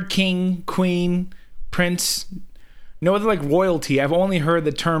never heard king, queen, prince. No other like royalty. I've only heard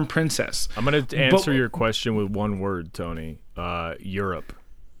the term princess. I'm going to answer your question with one word, Tony. Europe.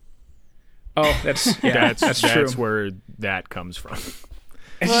 Oh, that's true. That's where that comes from.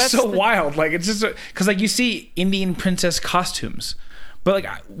 It's just so wild. Like, it's just because like you see Indian princess costumes, but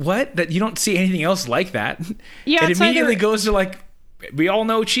like what? That you don't see anything else like that. Yeah, it immediately goes to like, we all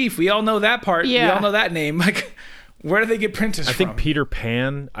know Chief. We all know that part. Yeah. We all know that name. Like, where do they get princess from? I think Peter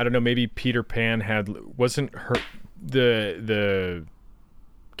Pan. I don't know. Maybe Peter Pan wasn't her the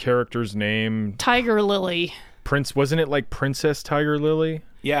character's name Tiger Lily. Prince, wasn't it like Princess Tiger Lily?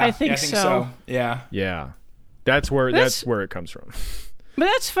 Yeah, I think so. Yeah. Yeah. That's where it comes from. But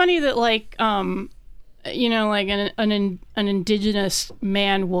that's funny that like like an indigenous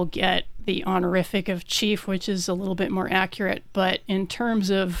man will get the honorific of chief, which is a little bit more accurate, but in terms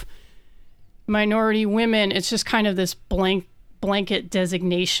of minority women, it's just kind of this blanket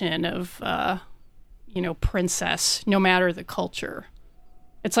designation of princess, no matter the culture.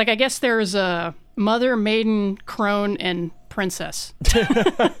 It's like, I guess there's a mother, maiden, crone, and princess.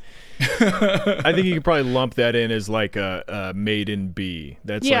 I think you could probably lump that in as like a Maiden B.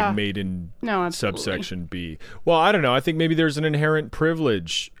 That's like Maiden subsection B. Well, I don't know. I think maybe there's an inherent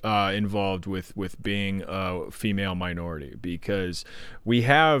privilege involved with being a female minority, because we've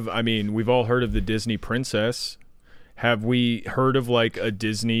all heard of the Disney princess. Have we heard of like a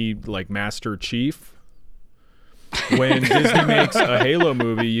Disney like Master Chief? When Disney makes a Halo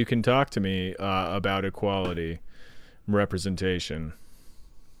movie, you can talk to me about equality, representation.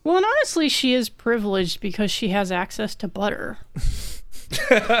 Well, and honestly, she is privileged because she has access to butter.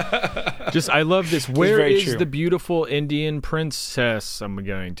 I love this. Where is true. the beautiful Indian princess? I'm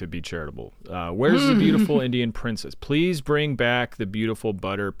going to be charitable. Where's the beautiful Indian princess? Please bring back the beautiful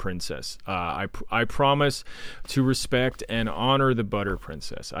butter princess. I promise to respect and honor the butter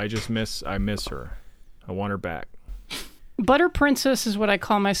princess. I miss her. I want her back. Butter princess is what I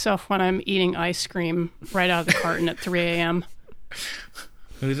call myself when I'm eating ice cream right out of the carton at 3 a.m.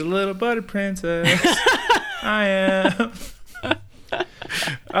 Who's a little butter princess? I am.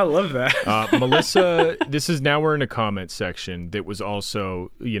 I love that. Melissa, we're in a comment section that was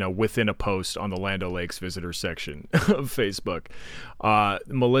also, within a post on the Land O'Lakes visitor section of Facebook.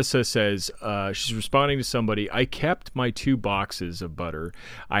 Melissa says, she's responding to somebody, I kept my 2 boxes of butter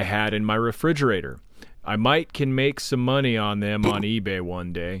I had in my refrigerator. I can make some money on them on eBay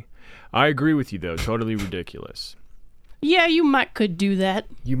one day. I agree with you, though. Totally ridiculous. Yeah, could do that.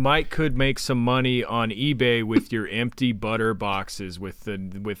 You could make some money on eBay with your empty butter boxes with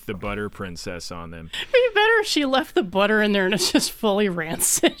the butter princess on them. It'd be better if she left the butter in there and it's just fully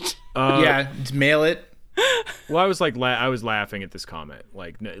rancid. Just mail it. Well, I was laughing at this comment.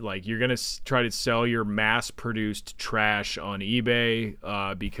 Like you're gonna try to sell your mass-produced trash on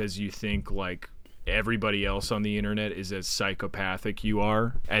eBay because you think like everybody else on the internet is as psychopathic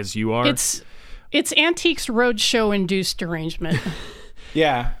as you are. It's Antiques Roadshow induced derangement.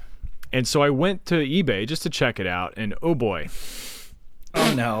 Yeah. And so I went to eBay just to check it out, and oh boy.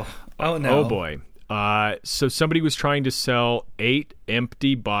 Oh no. Oh boy. So somebody was trying to sell 8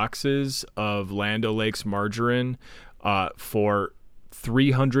 empty boxes of Land O'Lakes margarine for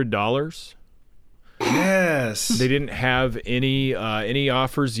 $300. Yes. They didn't have any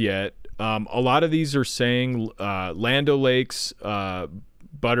offers yet. A lot of these are saying Land O'Lakes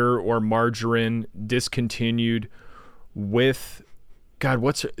butter or margarine discontinued with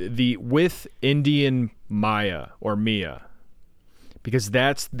with Indian Maya or Mia, because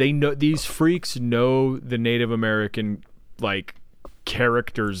these freaks know the Native American like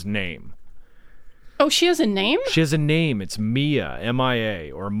character's name. Oh, she has a name? She has a name. It's Mia,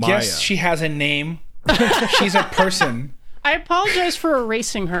 M-I-A, or Maya. Yes, she has a name. She's a person. I apologize for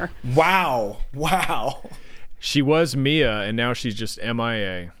erasing her. Wow. She was Mia, and now she's just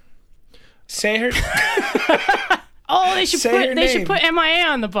MIA. Say her. Oh, they should put MIA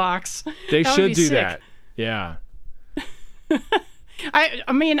on the box. They should do sick. that. Yeah.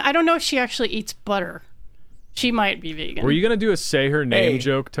 I don't know if she actually eats butter. She might be vegan. Were you gonna do a say her name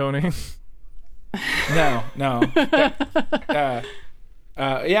joke, Tony? No. Yeah,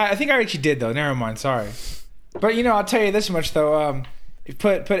 I think I actually did though. Never mind. Sorry. But I'll tell you this much though. If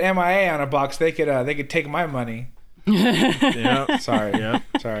put MIA on a box, they could take my money. Yeah. Sorry. Yeah.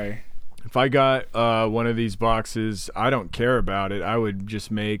 Sorry. If I got one of these boxes, I don't care about it. I would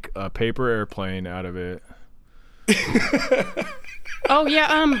just make a paper airplane out of it. Oh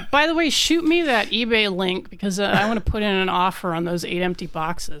yeah. By the way, shoot me that eBay link because I want to put in an offer on those 8 empty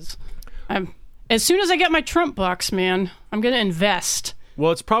boxes. As soon as I get my Trump bucks, man, I'm gonna invest.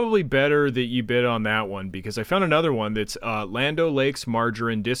 Well, it's probably better that you bid on that one, because I found another one that's Land O'Lakes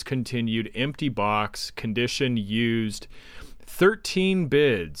margarine discontinued, empty box, condition used, 13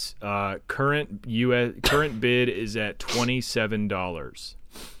 bids. Current bid is at $27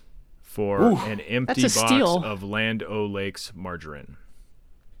 for an empty box steal. of Land O'Lakes margarine.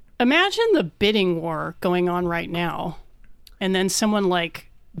 Imagine the bidding war going on right now, and then someone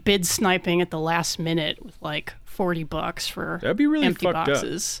like bid sniping at the last minute with like $40 for That'd be really empty fucked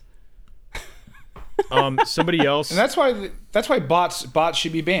boxes. Up. Somebody else. And that's why bots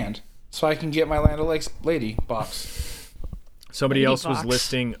should be banned, so I can get my Land O'Lakes lady box. Somebody else was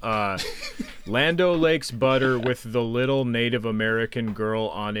listing Land O'Lakes butter with the little Native American girl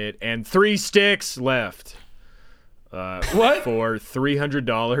on it and 3 sticks left. What? For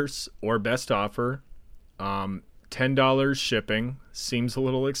 $300 or best offer. $10 shipping. Seems a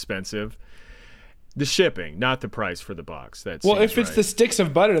little expensive. The shipping, not the price for the box. Well, if it's the sticks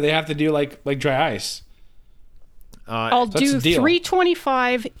of butter, they have to do like dry ice. I'll do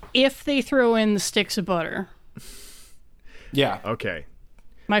 $3.25 if they throw in the sticks of butter. Yeah. Okay.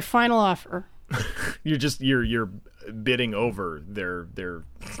 My final offer. You're bidding over their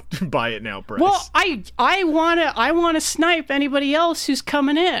buy it now price. Well, I wanna snipe anybody else who's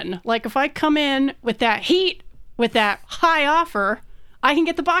coming in. Like if I come in with that heat, with that high offer, I can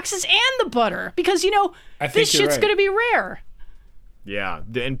get the boxes and the butter because this shit's gonna be rare. Yeah,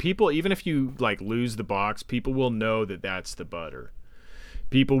 and people, even if you like lose the box, people will know that that's the butter.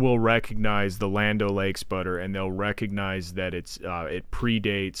 People will recognize the Land O'Lakes butter, and they'll recognize that it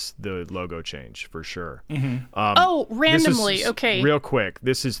predates the logo change for sure. Mm-hmm. Randomly, okay. Real quick,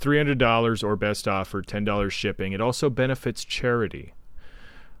 this is $300 or best offer, $10 shipping. It also benefits charity.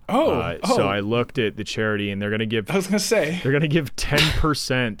 So I looked at the charity, and they're going to give. I was going to say they're going to give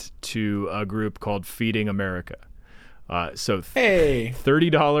 10% to a group called Feeding America.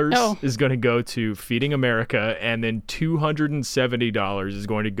 $30 is going to go to Feeding America, and then $270 is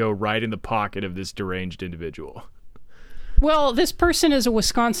going to go right in the pocket of this deranged individual. Well, this person is a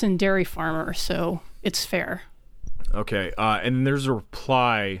Wisconsin dairy farmer, so it's fair. Okay, and then there's a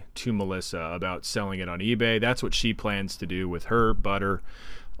reply to Melissa about selling it on eBay. That's what she plans to do with her butter.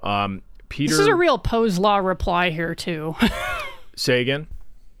 Peter, this is a real Poe's Law reply here, too. Say again?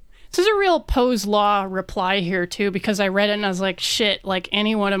 This is a real Poe's Law reply here, too, because I read it and I was like, shit, like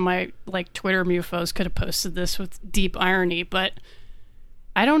any one of my Twitter mufos could have posted this with deep irony, but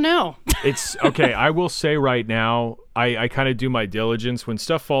I don't know. It's okay. I will say right now, I kind of do my diligence when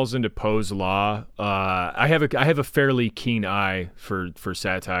stuff falls into Poe's Law. I have a fairly keen eye for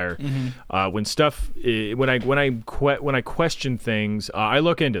satire. Mm-hmm. When I question things, I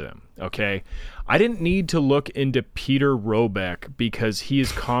look into them. Okay, I didn't need to look into Peter Robeck because he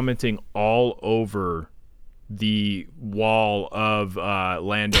is commenting all over the wall of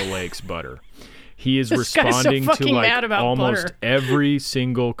Land O'Lakes butter. He is responding to almost every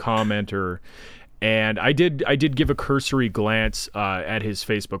single commenter. And I did give a cursory glance at his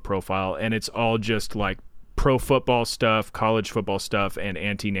Facebook profile, and it's all just like pro football stuff, college football stuff, and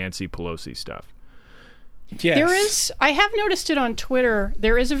anti-Nancy Pelosi stuff. Yes. I have noticed it on Twitter.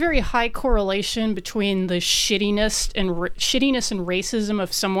 There is a very high correlation between the shittiness and racism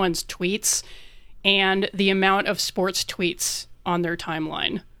of someone's tweets and the amount of sports tweets on their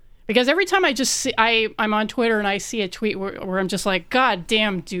timeline. Because every time I just see, I'm on Twitter and I see a tweet where I'm just like, God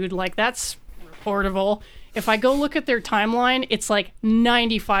damn, dude, like that's reportable. If I go look at their timeline, it's like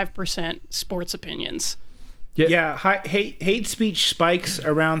 95% sports opinions. Yeah, hate speech spikes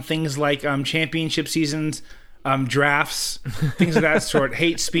around things like championship seasons, drafts, things of that sort.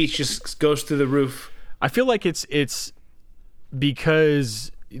 Hate speech just goes through the roof. I feel like it's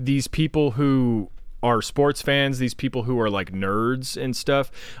because these people who are sports fans, these people who are like nerds and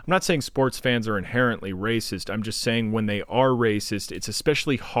stuff. I'm not saying sports fans are inherently racist. I'm just saying when they are racist, it's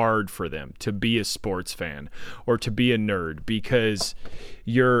especially hard for them to be a sports fan or to be a nerd because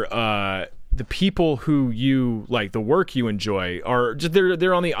you're the people who you like, the work you enjoy are just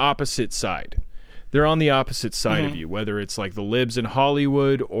they're on the opposite side. They're on the opposite side of you, whether it's like the libs in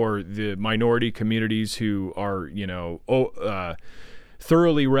Hollywood or the minority communities who are,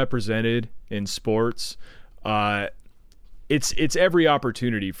 thoroughly represented in sports. It's every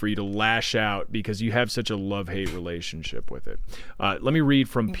opportunity for you to lash out because you have such a love-hate relationship with it. Let me read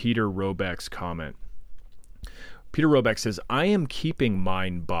from Peter Robeck's comment. Peter Robeck says, I am keeping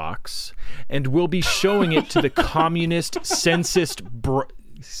mine box and will be showing it to the communist census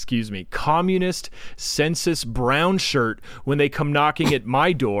brown shirt when they come knocking at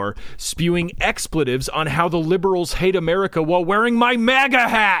my door, spewing expletives on how the liberals hate America while wearing my MAGA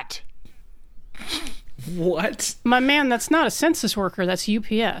hat. What? My man, that's not a census worker. That's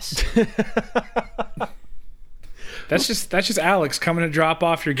UPS. That's just Alex coming to drop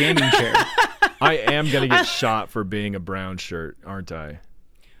off your gaming chair. I am going to get shot for being a brown shirt, aren't I?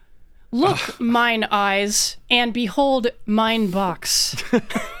 Look, mine eyes, and behold mine box.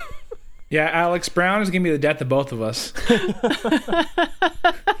 Yeah, Alex Brown is going to be the death of both of us.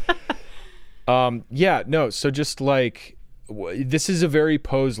 So just like, this is a very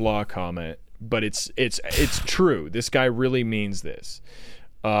Poe's Law comment, but it's true. This guy really means this.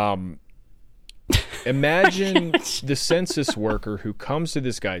 Imagine the census worker who comes to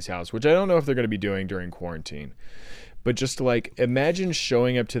this guy's house, which I don't know if they're going to be doing during quarantine, but just like imagine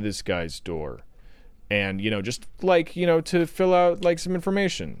showing up to this guy's door and, just like, to fill out like some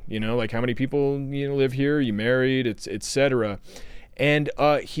information, like how many people, live here, you married, etc. And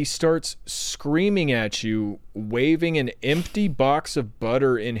he starts screaming at you, waving an empty box of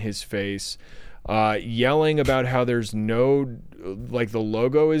butter in his face, yelling about how there's no, like the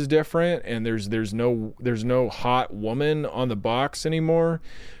logo is different and there's no hot woman on the box anymore,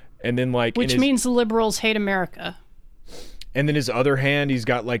 and then like which means the liberals hate America. And then his other hand, he's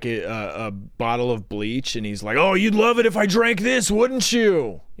got like a bottle of bleach, and he's like, "Oh, you'd love it if I drank this, wouldn't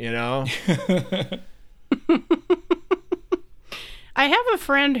you?" You know? I have a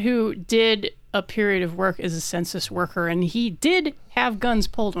friend who did a period of work as a census worker, and he did have guns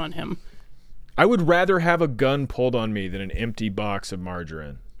pulled on him. I would rather have a gun pulled on me than an empty box of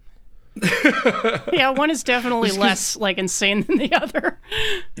margarine. Yeah, one is definitely less like insane than the other.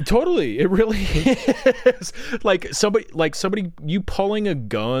 Totally, it really is. Like somebody, you pulling a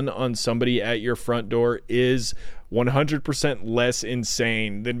gun on somebody at your front door is 100% less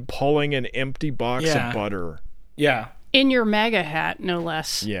insane than pulling an empty box of butter. Yeah, in your MAGA hat, no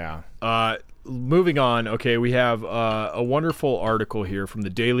less. Yeah. Moving on. Okay, we have a wonderful article here from the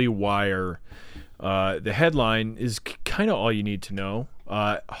Daily Wire. The headline is kind of all you need to know.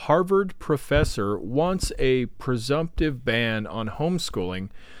 Harvard professor wants a presumptive ban on homeschooling,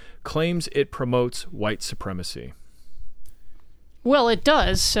 claims it promotes white supremacy. Well, it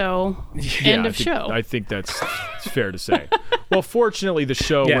does, so end of show. I think that's fair to say. Well, fortunately, the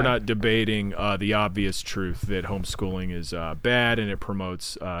show, we're not debating the obvious truth that homeschooling is bad and it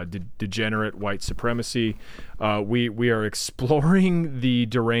promotes degenerate white supremacy. We are exploring the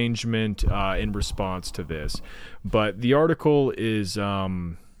derangement in response to this. But the article is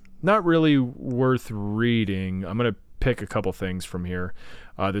not really worth reading. I'm going to pick a couple things from here.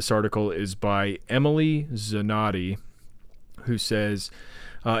 This article is by Emily Zanotti, who says,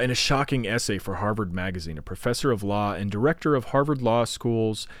 in a shocking essay for Harvard Magazine, a professor of law and director of Harvard Law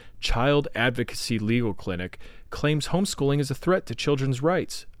School's Child Advocacy Legal Clinic claims homeschooling is a threat to children's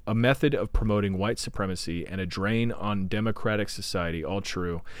rights, a method of promoting white supremacy, and a drain on democratic society, all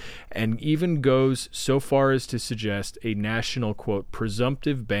true, and even goes so far as to suggest a national, quote,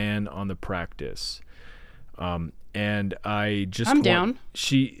 presumptive ban on the practice. And I just I'm down.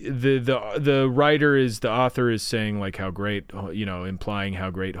 The author is saying like how great, implying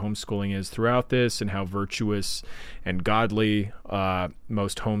how great homeschooling is throughout this and how virtuous and godly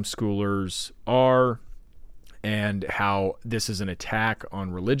most homeschoolers are, and how this is an attack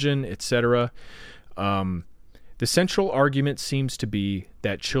on religion, etc. The central argument seems to be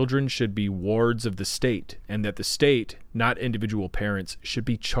that children should be wards of the state, and that the state, not individual parents, should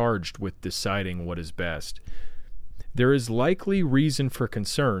be charged with deciding what is best. There is likely reason for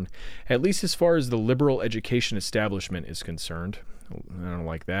concern, at least as far as the liberal education establishment is concerned. I don't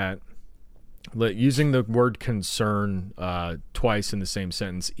like that. Using the word concern twice in the same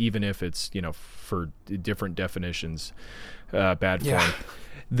sentence, even if it's, for different definitions, bad form.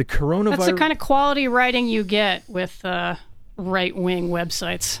 The coronavirus. That's the kind of quality writing you get with right-wing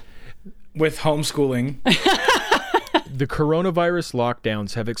websites. With homeschooling. The coronavirus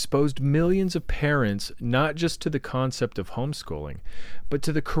lockdowns have exposed millions of parents not just to the concept of homeschooling, but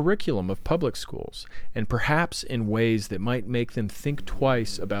to the curriculum of public schools, and perhaps in ways that might make them think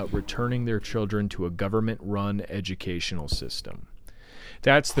twice about returning their children to a government-run educational system.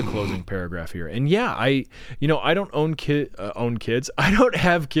 That's the closing paragraph here. And yeah, I don't own kids. I don't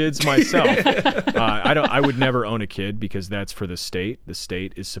have kids myself. I would never own a kid because that's for the state. The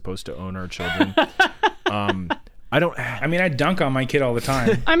state is supposed to own our children. I dunk on my kid all the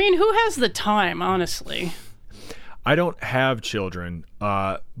time. I mean, who has the time, honestly? I don't have children,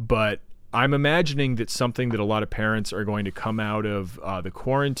 but I'm imagining that something that a lot of parents are going to come out of the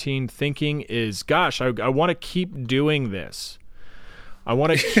quarantine thinking is, gosh, I want to keep doing this. I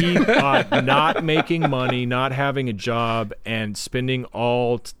want to keep not making money, not having a job, and spending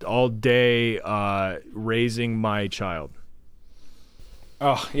all day raising my child.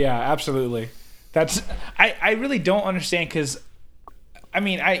 Oh, yeah, absolutely. I really don't understand because,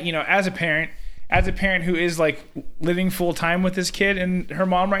 as a parent who is like living full time with this kid and her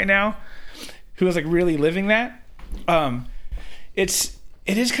mom right now, who is like really living that, it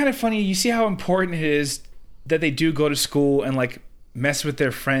is kind of funny. You see how important it is that they do go to school and like mess with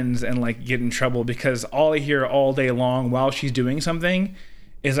their friends and like get in trouble, because all I hear all day long while she's doing something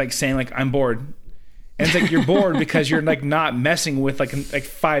is like saying like, I'm bored. And it's like, you're bored because you're like not messing with like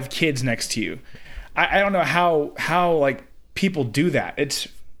 5 kids next to you. I don't know how like people do that.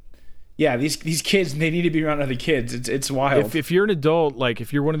 These kids, they need to be around other kids. It's wild. If you're an adult, like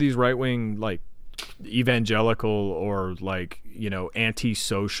if you're one of these right wing like evangelical or like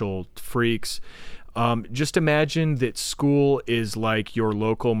antisocial freaks, just imagine that school is like your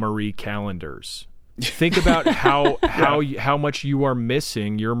local Marie Callender's. Think about how much you are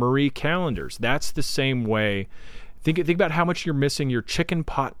missing your Marie Callender's. That's the same way. Think about how much you're missing your chicken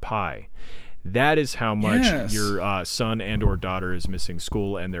pot pie. That is how much your son and or daughter is missing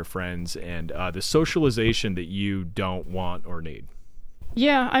school and their friends and the socialization that you don't want or need.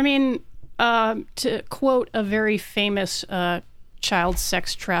 Yeah, I mean, To quote a very famous child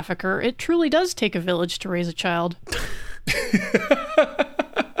sex trafficker, it truly does take a village to raise a child.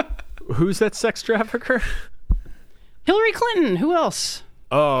 Who's that sex trafficker? Hillary Clinton. Who else?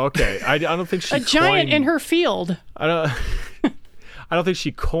 Oh, okay. I don't think she a giant in her field. I don't think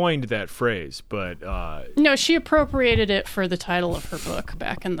she coined that phrase, but no, she appropriated it for the title of her book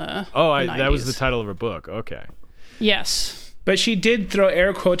back in the 90s. That was the title of her book. Okay. Yes. But she did throw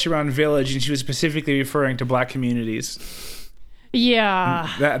air quotes around village, and she was specifically referring to black communities. Yeah.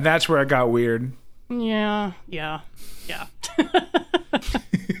 That's where it got weird. Yeah.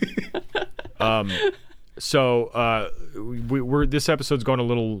 So we're this episode's going a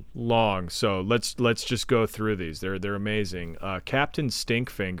little long, so let's just go through these. They're amazing. Captain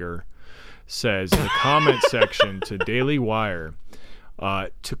Stinkfinger says in the comment section to Daily Wire,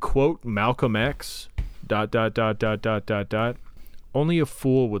 to quote Malcolm X, ... only a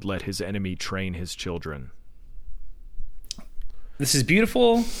fool would let his enemy train his children. This is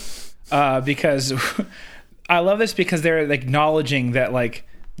beautiful because I love this because they're acknowledging that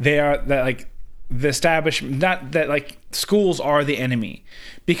the establishment, not that schools are the enemy.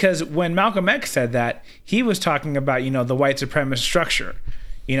 Because when Malcolm X said that, he was talking about, the white supremacist structure.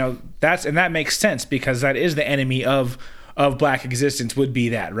 That makes sense because that is the enemy of black existence, would be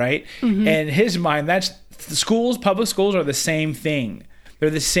that, right? Mm-hmm. And in his mind, public schools are the same thing. They're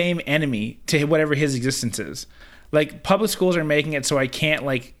the same enemy to whatever his existence is. Public schools are making it so I can't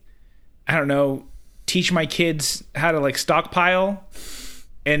teach my kids how to stockpile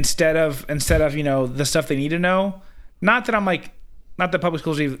instead of the stuff they need to know. Not that public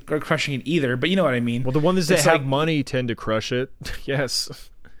schools are crushing it either, but you know what I mean. Well, the ones that have money tend to crush it. Yes.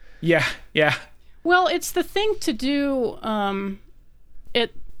 Yeah. Well, it's the thing to do.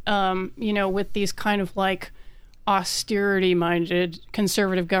 With these kind of austerity-minded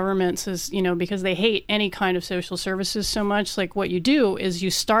conservative governments is, because they hate any kind of social services so much. What you do is you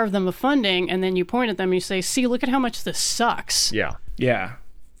starve them of funding, and then you point at them and you say, "See, look at how much this sucks." Yeah.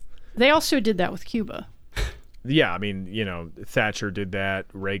 They also did that with Cuba. Yeah, I mean, Thatcher did that.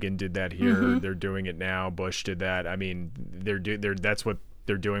 Reagan did that here. Mm-hmm. They're doing it now. Bush did that. I mean, that's what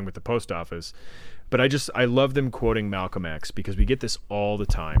they're doing with the post office. But I love them quoting Malcolm X because we get this all the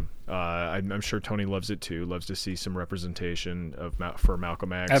time. I'm sure Tony loves it too. Loves to see some representation for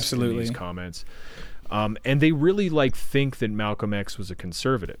Malcolm X. Absolutely. In these comments, and they really think that Malcolm X was a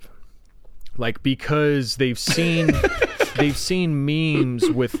conservative, because they've seen memes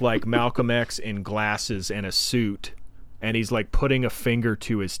with Malcolm X in glasses and a suit. And he's putting a finger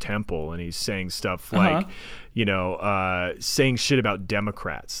to his temple, and he's saying stuff saying shit about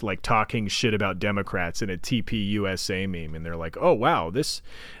Democrats, talking shit about Democrats in a TPUSA meme. And they're like, "Oh wow, this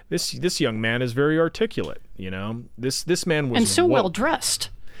young man is very articulate." This man was and so well dressed.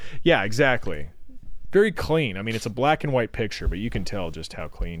 Yeah, exactly. Very clean. I mean, it's a black and white picture, but you can tell just how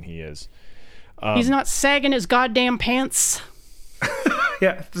clean he is. He's not sagging his goddamn pants.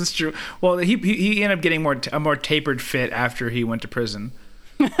 Yeah, that's true. Well, he ended up getting a more tapered fit after he went to prison.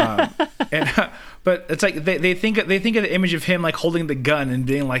 But it's they think of the image of him holding the gun and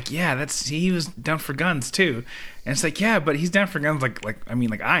being he was down for guns too. And it's yeah, but he's down for guns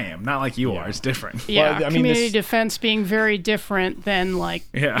I am, not like you are. It's different. Yeah, well, community defense being very different than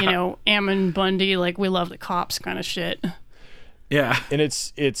Ammon Bundy, we love the cops kind of shit. Yeah, and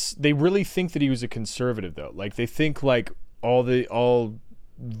it's they really think that he was a conservative though. They think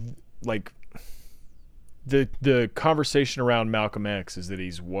the conversation around Malcolm X is that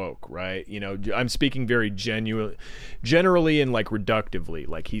he's woke, right? I'm speaking very generally and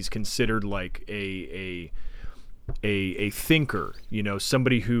reductively. He's considered a thinker,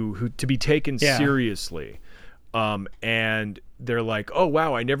 somebody who to be taken seriously. And they're oh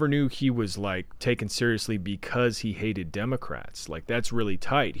wow, I never knew he was taken seriously because he hated Democrats. That's really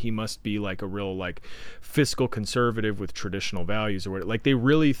tight. He must be a real fiscal conservative with traditional values or whatever. They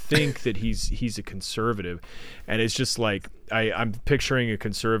really think that he's a conservative. And it's just I'm picturing a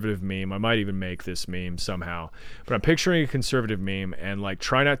conservative meme. I might even make this meme somehow, but I'm picturing a conservative meme and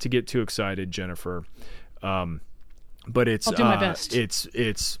try not to get too excited, Jennifer. But it's I'll do my best.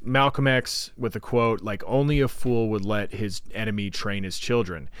 It's Malcolm X with a quote only a fool would let his enemy train his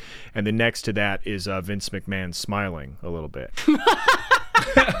children, and the next to that is Vince McMahon smiling a little bit.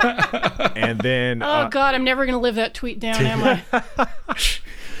 And then oh god, I'm never gonna live that tweet down, am I?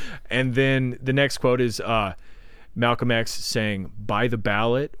 And then the next quote is Malcolm X saying, "Buy the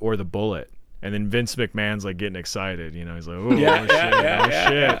ballot or the bullet." And then Vince McMahon's getting excited, he's "Oh,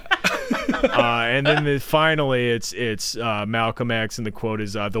 shit." And then finally, it's Malcolm X, and the quote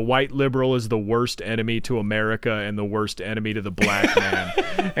is, "The white liberal is the worst enemy to America and the worst enemy to the black man."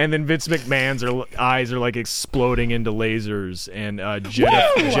 And then Vince McMahon's eyes are like exploding into lasers, and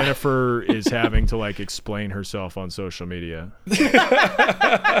Jennifer is having to like explain herself on social media.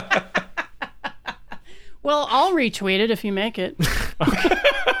 Well, I'll retweet it if you make it.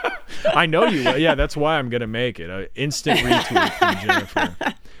 I know you will. Yeah, that's why I'm gonna make it. An instant retweet from Jennifer.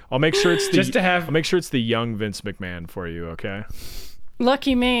 I'll make sure it's I'll make sure it's the young Vince McMahon for you. Okay.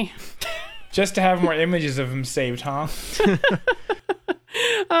 Lucky me. Just to have more images of him saved, huh?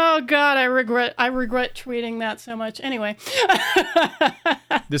 Oh God, I regret tweeting that so much. Anyway.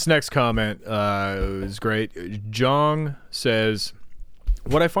 This next comment is great. Jong says,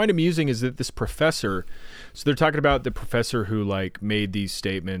 "What I find amusing is that this professor," so they're talking about the professor who like made these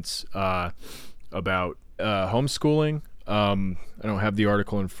statements about homeschooling. I don't have the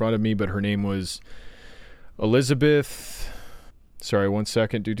article in front of me, but her name was Elizabeth. Sorry, 1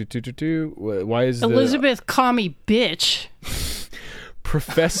 second. Why is Elizabeth call me bitch?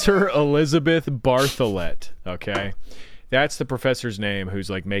 Professor Elizabeth Bartholet. Okay, that's the professor's name who's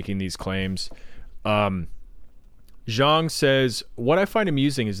like making these claims. Zhang says, "What I find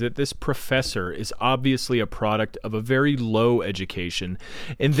amusing is that this professor is obviously a product of a very low education,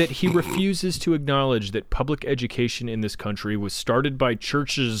 and that he refuses to acknowledge that public education in this country was started by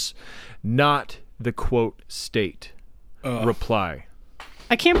churches, not the quote state." Reply.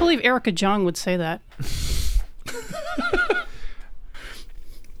 I can't believe Erica Jong would say that.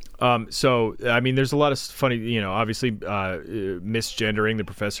 So, I mean, there's a lot of funny, obviously misgendering the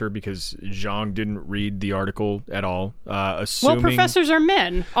professor because Zhang didn't read the article at all. Assuming... Well, professors are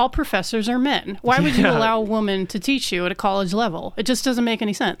men. All professors are men. Why would you allow a woman to teach you at a college level? It just doesn't make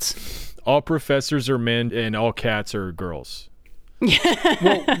any sense. All professors are men and all cats are girls.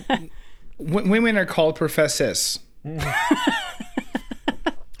 Well, women are called professors.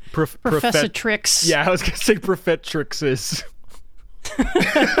 Professortrix. Yeah, I was going to say profetrixes.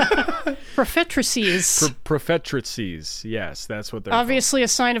 Profetrices. Profetrices. Yes, that's what they're obviously called. A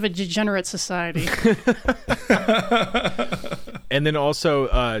sign of a degenerate society. And then also,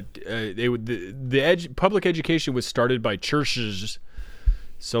 public education was started by churches.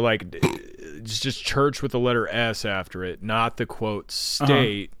 So like, it's just church with the letter S after it, not the quote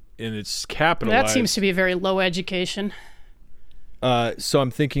state, and it's capitalized. That seems to be a very low education. So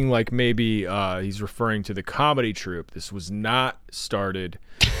I'm thinking like maybe he's referring to the comedy troupe. This was not started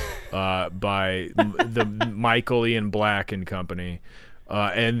by the Michael Ian Black and Company.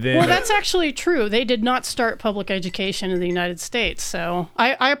 And then, well, that's actually true. They did not start public education in the United States. So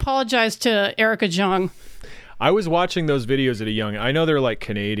I apologize to Erica Jong. I was watching those videos at a young. I know they're like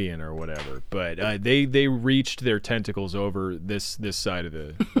Canadian or whatever, but they reached their tentacles over this side of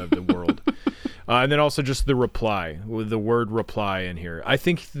the world. And then also just the reply, with the word reply in here. I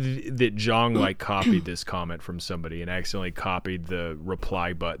think that Zhang like copied this comment from somebody and accidentally copied the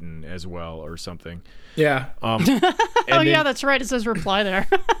reply button as well or something. Yeah. Yeah, that's right. It says reply there.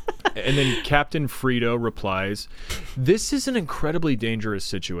 And then Captain Frito replies, "This is an incredibly dangerous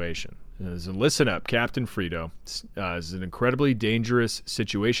situation." Listen up, Captain Frito. This is an incredibly dangerous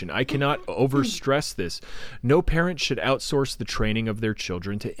situation. I cannot overstress this. No parent should outsource the training of their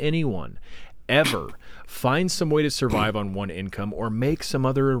children to anyone. Ever. Find some way to survive on one income or make some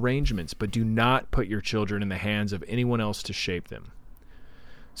other arrangements, but do not put your children in the hands of anyone else to shape them.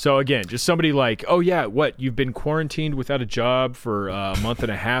 So again, just somebody like, oh yeah, what, you've been quarantined without a job for a month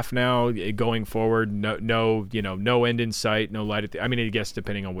and a half now, going forward, no end in sight, no light at the, I mean, I guess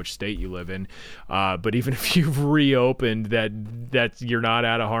depending on which state you live in, but even if you've reopened, that you're not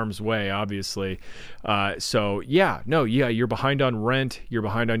out of harm's way, obviously. So you're behind on rent, you're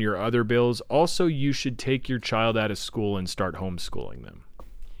behind on your other bills. Also, you should take your child out of school and start homeschooling them.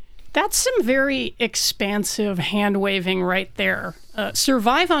 That's some very expansive hand-waving right there.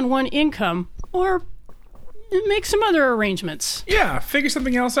 Survive on one income or make some other arrangements. Yeah, figure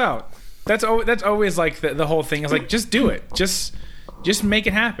something else out. That's always like the whole thing is like, just do it. Just make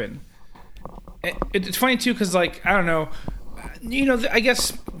it happen. It's funny, too, because, like, I don't know, I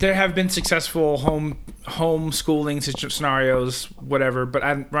guess there have been successful homeschooling scenarios, whatever, but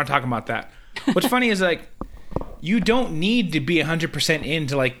we're not talking about that. What's funny is, like, you don't need to be 100% in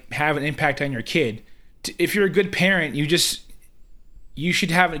to like have an impact on your kid. If you're a good parent, you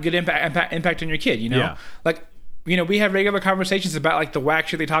should have a good impact on your kid. Yeah. Like, we have regular conversations about like the whack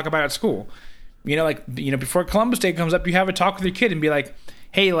shit they talk about at school. Before Columbus Day comes up, you have a talk with your kid and be like,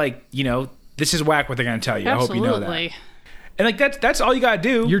 hey, like, this is whack what they're gonna tell you. Absolutely. I hope you know that. And like that's all you gotta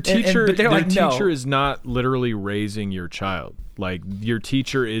do. Your teacher, but they're like, no. teacher is not literally raising your child. Like your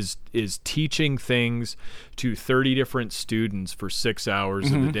teacher is teaching things to 30 different students for 6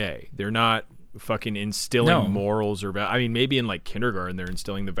 hours of the day. They're not fucking instilling morals or I mean, maybe in like kindergarten they're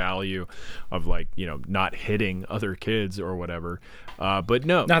instilling the value of like, you know, not hitting other kids or whatever. But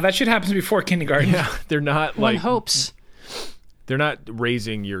no. Now that shit happens before kindergarten. Yeah, they're not One like hopes. They're not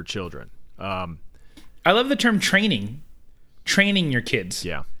raising your children. I love the term training your kids.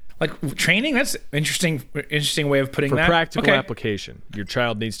 Yeah. Like training, that's interesting way of putting that. For practical application. Your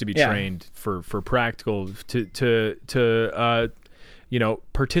child needs to be trained for practical to you know,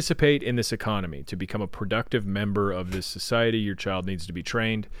 participate in this economy, to become a productive member of this society. Your child needs to be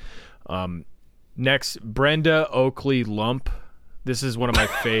trained. Next, Brenda Oakley Lump. This is one of my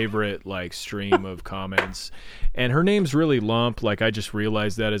favorite like stream of comments, and her name's really Lump. Like I just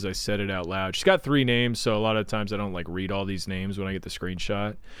realized that as I said it out loud. She's got 3 names, so a lot of times I don't like read all these names when I get the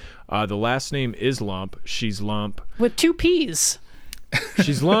screenshot. The last name is Lump. She's Lump with 2 P's.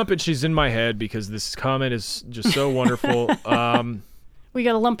 She's Lump, and she's in my head because this comment is just so wonderful. We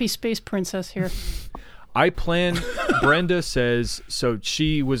got a lumpy space princess here. Brenda says, so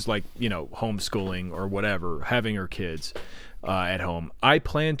she was like, you know, homeschooling or whatever, having her kids at home. I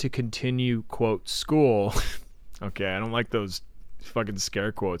plan to continue, quote, school. Okay, I don't like those fucking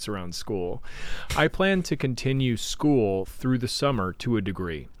scare quotes around school. I plan to continue school through the summer to a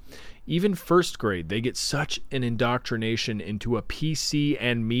degree. Even first grade, they get such an indoctrination into a PC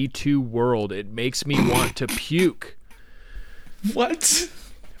and Me Too world. It makes me want to puke. What?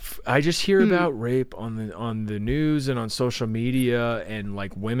 I just hear about rape on the news and on social media, and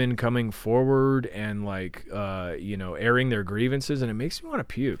like women coming forward and like you know, airing their grievances, and it makes me want to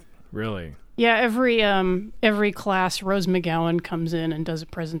puke. Really. Yeah, every class, Rose McGowan comes in and does a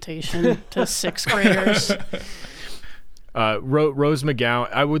presentation to 6th graders. Rose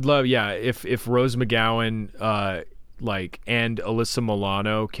McGowan. I would love, if Rose McGowan and Alyssa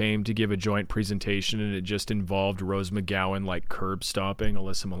Milano came to give a joint presentation, and it just involved Rose McGowan like curb stomping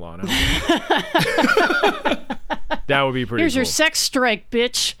Alyssa Milano. That would be pretty Here's cool. your sex strike,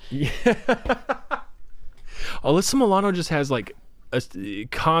 bitch. Yeah. Alyssa Milano just has like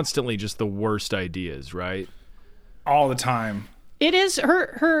constantly just the worst ideas, right? All the time. It is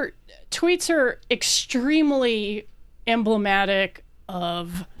her tweets are extremely emblematic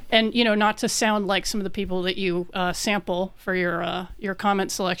of, and you know, not to sound like some of the people that you sample for your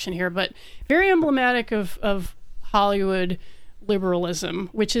comment selection here, but very emblematic of Hollywood liberalism,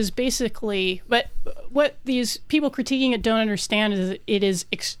 which is basically, but what these people critiquing it don't understand is it is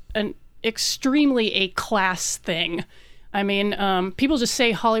extremely a class thing. I mean, people just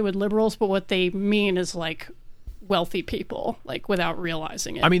say Hollywood liberals, but what they mean is like wealthy people, like without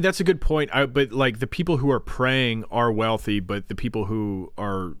realizing it. I mean, that's a good point. But like the people who are preying are wealthy, but the people who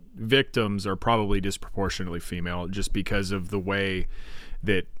are victims are probably disproportionately female, just because of the way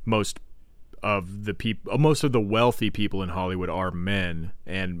that most of the wealthy people in Hollywood are men,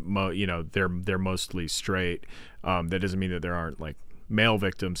 and you know, they're mostly straight. That doesn't mean that there aren't like male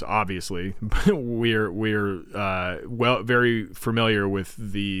victims, obviously. we're very familiar with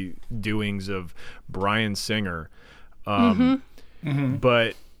the doings of Bryan Singer.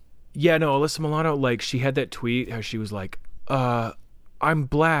 But yeah, no, Alyssa Milano, like she had that tweet how she was like, I'm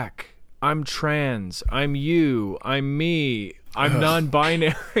black, I'm trans, I'm you, I'm me, I'm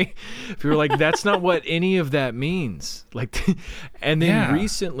non-binary. If you're like, that's not what any of that means. Like, and then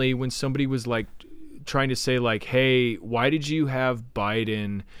recently when somebody was like trying to say like, hey, why did you have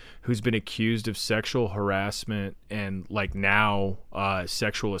Biden, who's been accused of sexual harassment and like now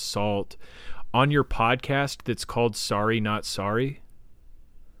sexual assault, on your podcast that's called Sorry Not Sorry?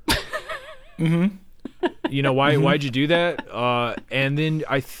 You know, why'd you do that? And then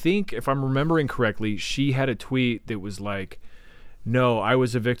I think, if I'm remembering correctly, she had a tweet that was like, no, I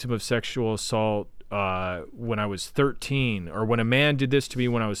was a victim of sexual assault when I was 13, or when a man did this to me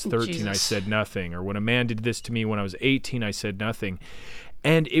when I was 13, Jesus. I said nothing, or when a man did this to me when I was 18, I said nothing.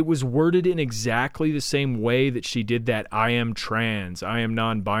 And it was worded in exactly the same way that she did that I am trans, I am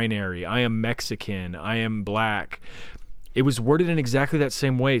non-binary, I am Mexican, I am black. It was worded in exactly that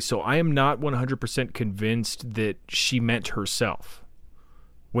same way. So I am not 100% convinced that she meant herself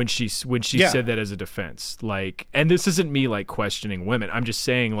when she said that as a defense. Like, and this isn't me like questioning women. I'm just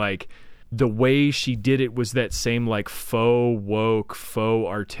saying like the way she did it was that same like faux woke, faux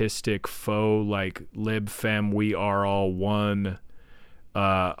artistic, faux like lib femme, we are all one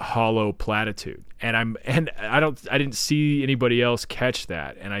hollow platitude. And I didn't see anybody else catch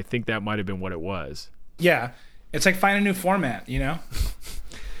that, and I think that might have been what it was. Yeah. It's like find a new format, you know?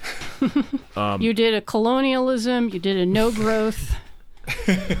 You did a colonialism, you did a no growth,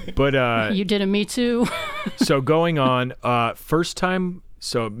 but you did a Me Too. So going on, first time.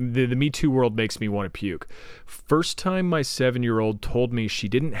 So the Me Too world makes me want to puke. First time my 7-year-old told me she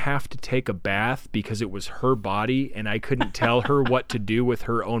didn't have to take a bath because it was her body and I couldn't tell her what to do with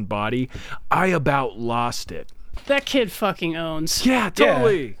her own body, I about lost it. That kid fucking owns. Yeah,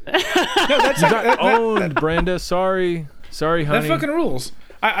 totally. No, that's Owned, Brenda. Sorry, honey. that fucking rules.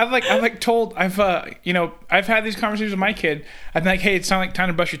 I've had these conversations with my kid. I'm like, hey, it's not like time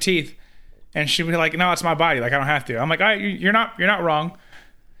to brush your teeth, and she'd be like, no, it's my body. Like I don't have to. I'm like, all right, you're not wrong.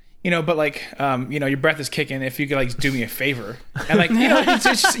 But like, your breath is kicking. If you could like do me a favor, and like, you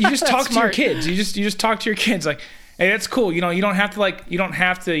just talk to your kids. You just talk to your kids like, hey, that's cool. You don't have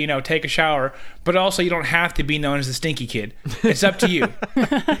to take a shower, but also you don't have to be known as the stinky kid. It's up to you.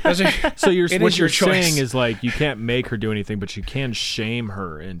 So what you're saying is like you can't make her do anything, but you can shame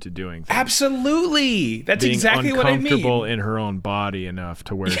her into doing things. Absolutely, that's Being exactly what I mean. Uncomfortable in her own body enough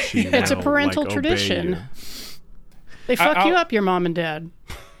to where she. It's a parental obey tradition. you. They fuck you up, your mom and dad.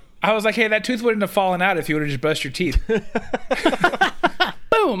 I was like, hey, that tooth wouldn't have fallen out if you would have just brushed your teeth.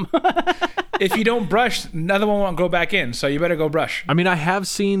 Boom. If you don't brush, another one won't go back in, so you better go brush. I mean, I have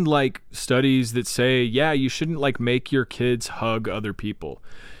seen like studies that say, yeah, you shouldn't like make your kids hug other people.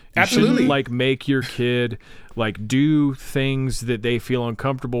 You Absolutely. shouldn't like make your kid like do things that they feel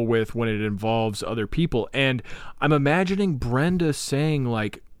uncomfortable with when it involves other people. And I'm imagining Brenda saying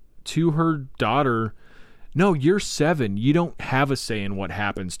like to her daughter, no, you're 7. You don't have a say in what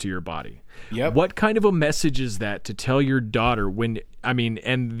happens to your body. Yep. What kind of a message is that to tell your daughter when, I mean,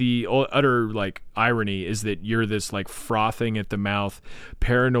 and the utter like irony is that you're this like frothing at the mouth,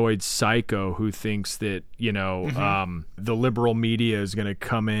 paranoid psycho who thinks that, the liberal media is going to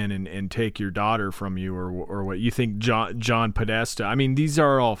come in and take your daughter from you or what you think John Podesta. I mean, these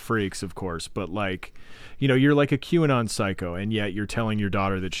are all freaks, of course, but like, you're like a QAnon psycho, and yet you're telling your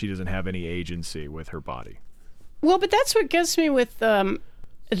daughter that she doesn't have any agency with her body. Well, but that's what gets me with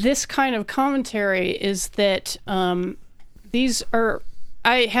this kind of commentary is that these are,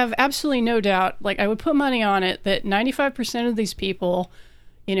 I have absolutely no doubt, like I would put money on it, that 95% of these people,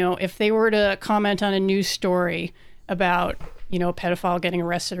 if they were to comment on a news story about, a pedophile getting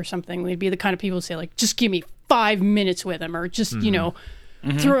arrested or something, they'd be the kind of people who say like, just give me 5 minutes with him, or just,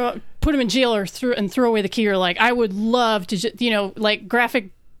 put him in jail or throw away the key, or like, I would love to, like graphic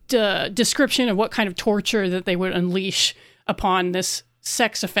description of what kind of torture that they would unleash upon this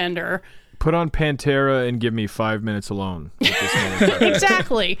sex offender. Put on Pantera and give me 5 minutes alone. With this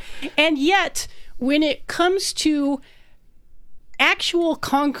Exactly. And yet, when it comes to actual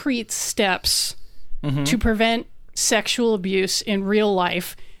concrete steps to prevent sexual abuse in real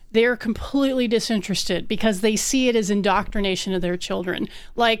life, they're completely disinterested because they see it as indoctrination of their children.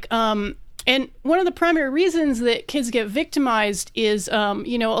 Like, and one of the primary reasons that kids get victimized is, a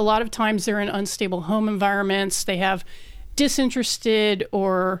lot of times they're in unstable home environments. They have disinterested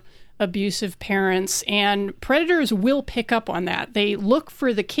or abusive parents, and predators will pick up on that. They look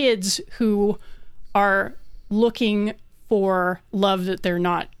for the kids who are looking for love that they're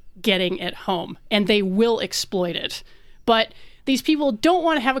not getting at home, and they will exploit it. But these people don't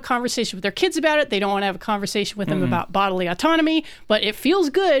want to have a conversation with their kids about it. They don't want to have a conversation with them about bodily autonomy, but it feels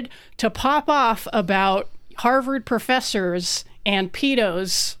good to pop off about Harvard professors and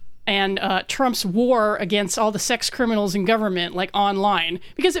pedos and Trump's war against all the sex criminals in government, like online,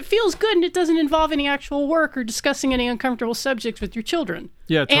 because it feels good and it doesn't involve any actual work or discussing any uncomfortable subjects with your children.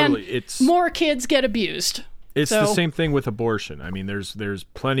 Yeah, totally. And more kids get abused. It's the same thing with abortion. I mean, there's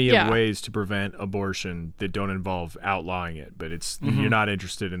plenty of ways to prevent abortion that don't involve outlawing it, but it's you're not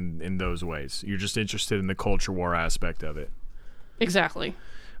interested in those ways. You're just interested in the culture war aspect of it. Exactly.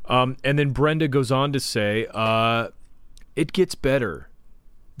 And then Brenda goes on to say, it gets better.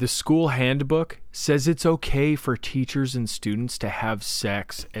 The school handbook says it's okay for teachers and students to have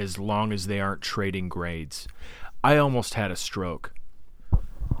sex as long as they aren't trading grades. I almost had a stroke.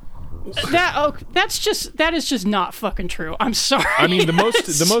 That is just not fucking true. I'm sorry. I mean, the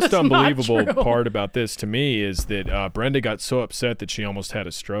most unbelievable true. part about this to me is that Brenda got so upset that she almost had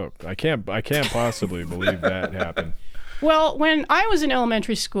a stroke. I can't possibly believe that happened. Well, when I was in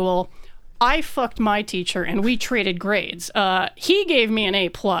elementary school, I fucked my teacher and we traded grades. He gave me an A+.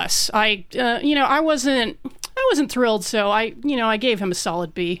 I wasn't thrilled, so I gave him a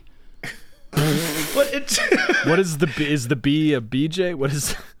solid B. What is the B? Is the B a BJ? What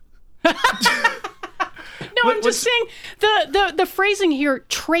is? No, I'm just saying the phrasing here,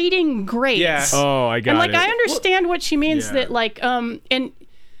 trading grades. Yeah. Oh, I got it. I understand what she means, Yeah. that like and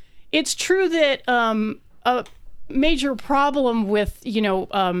it's true that a major problem with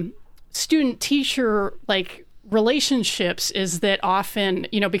student teacher like relationships is that often,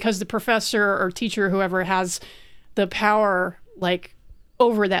 because the professor or teacher, whoever has the power, like,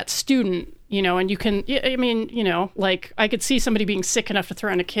 over that student, and you can, I mean, like, I could see somebody being sick enough to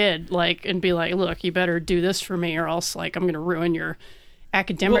threaten a kid, like, and be like, look, you better do this for me or else, like, I'm going to ruin your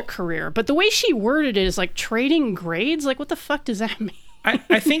academic career. But the way she worded it is like trading grades. Like, what the fuck does that mean?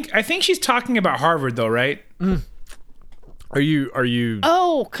 I think she's talking about Harvard, though, right? Are you?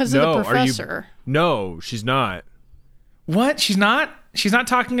 Oh, because of the professor. No, she's not. What? She's not? She's not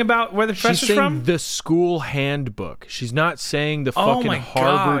talking about where the professor's She's saying from? the school handbook. She's not saying the fucking my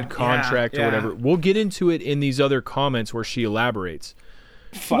Harvard God. contract Yeah. or whatever. We'll get into it in these other comments where she elaborates.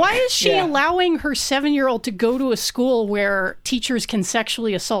 Fuck. Why is she Yeah. allowing her 7-year-old to go to a school where teachers can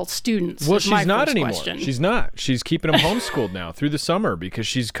sexually assault students? Well, is my she's not first anymore. question. She's not. She's keeping them homeschooled now through the summer because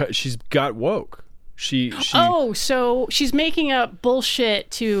she's got woke. She Oh, so she's making up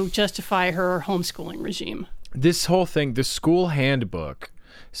bullshit to justify her homeschooling regime. This whole thing, the school handbook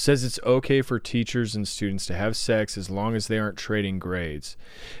says it's okay for teachers and students to have sex as long as they aren't trading grades.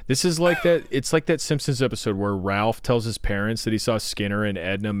 This is like that. It's like that Simpsons episode where Ralph tells his parents that he saw Skinner and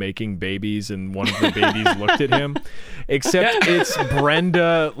Edna making babies and one of the babies looked at him. Except it's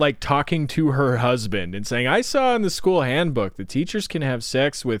Brenda like talking to her husband and saying, I saw in the school handbook that teachers can have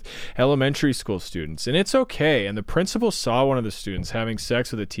sex with elementary school students and it's okay. And the principal saw one of the students having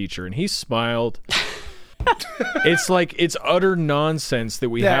sex with a teacher and he smiled. It's like it's utter nonsense that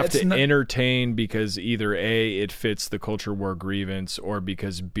we have to entertain because either A, it fits the culture war grievance, or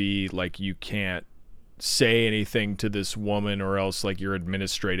because B, like you can't say anything to this woman or else like your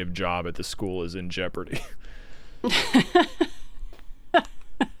administrative job at the school is in jeopardy.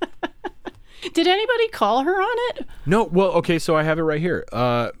 Did anybody call her on it? No, well, okay, so I have it right here.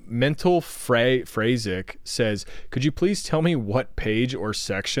 Mental Phrasic says, could you please tell me what page or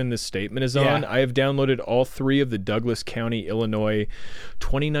section this statement is on? I have downloaded all 3 of the Douglas County, Illinois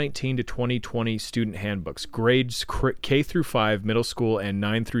 2019 to 2020 student handbooks, grades K through 5 middle school and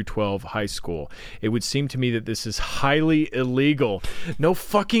 9 through 12 high school. It would seem to me that this is highly illegal. No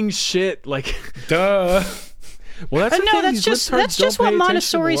fucking shit. Like, duh. Well, that's the No, thing. that's just what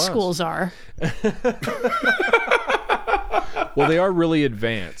Montessori schools are. Well, they are really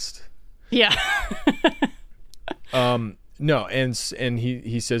advanced. Yeah. No, and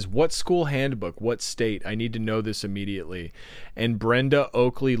he says, what school handbook? What state? I need to know this immediately. And Brenda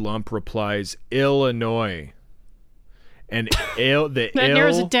Oakley Lump replies, Illinois. And that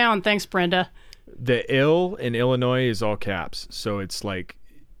narrows it down. Thanks, Brenda. The ill in Illinois is all caps, so it's like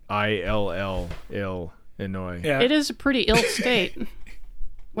ILL, ill. Illinois. Yeah. It is a pretty ill state.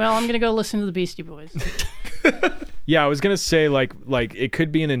 Well, I'm gonna go listen to the Beastie Boys. Yeah, I was gonna say like it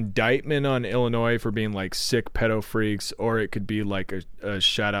could be an indictment on Illinois for being like sick pedo freaks, or it could be like a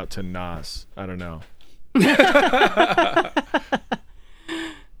shout out to Nas. I don't know.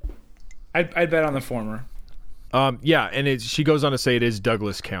 I'd bet on the former. Yeah, and she goes on to say it is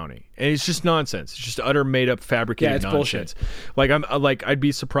Douglas County, and it's just nonsense. It's just utter made up, fabricated it's nonsense. Bullshit. I'd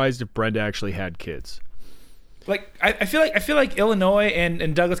be surprised if Brenda actually had kids. Like I feel like Illinois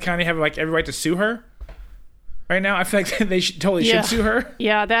and Douglas County have like every right to sue her. Right now, I feel like they should sue her.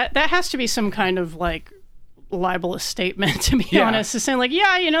 Yeah, that has to be some kind of like libelous statement, to be honest. It's saying like,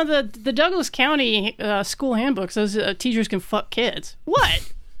 the Douglas County school handbook says teachers can fuck kids.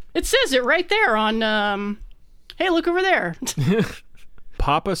 What? It says it right there on. Hey, look over there.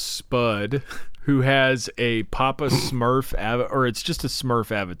 Papa Spud, who has a Papa Smurf or it's just a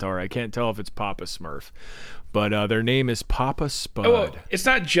Smurf avatar. I can't tell if it's Papa Smurf. But their name is Papa Spud. Oh, it's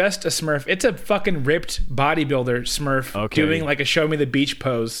not just a Smurf. It's a fucking ripped bodybuilder Smurf doing like a show me the beach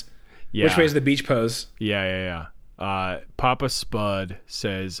pose. Yeah. Which way is the beach pose? Yeah. Papa Spud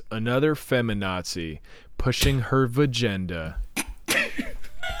says, another feminazi pushing her vagenda.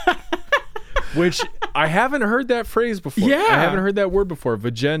 Which I haven't heard that phrase before. Yeah. I haven't heard that word before.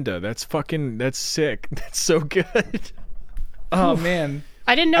 Vagenda. That's sick. That's so good. Oh, man.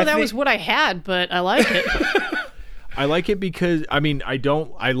 I didn't know that was what I had, but I like it. I like it because, I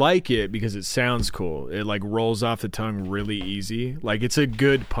like it because it sounds cool. It like rolls off the tongue really easy. Like it's a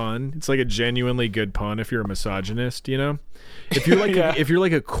good pun. It's like a genuinely good pun if you're a misogynist, you know? If you're like if you're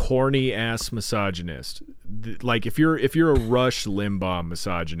like a corny ass misogynist, like if you're a Rush Limbaugh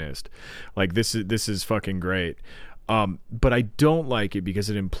misogynist, like this is fucking great. But I don't like it because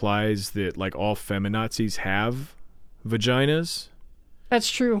it implies that like all feminazis have vaginas. That's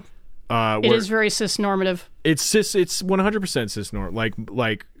true. It is very cisnormative. It's 100% cisnormative.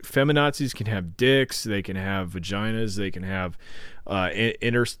 Like feminazis can have dicks, they can have vaginas, they can have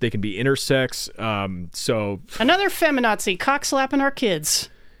they can be intersex. So another feminazi cock slapping our kids.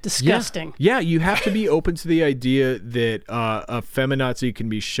 Disgusting. Yeah, you have to be open to the idea that a feminazi can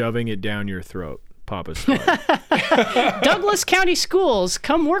be shoving it down your throat. Papa Star. Douglas County Schools,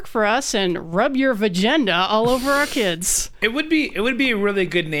 come work for us and rub your vagina all over our kids. It would be a really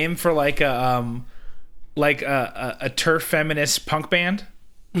good name for like a turf feminist punk band.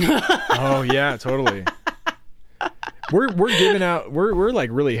 Oh yeah, totally. We're giving out. We're like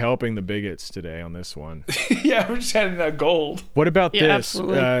really helping the bigots today on this one. Yeah, we're just handing out gold. What about this?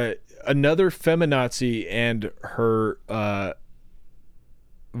 Absolutely. Another feminazi and her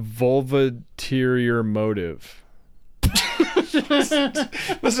vulvaterior motive.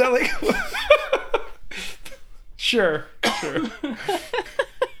 Was that like? Sure.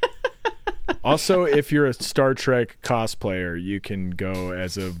 Also, if you're a Star Trek cosplayer, you can go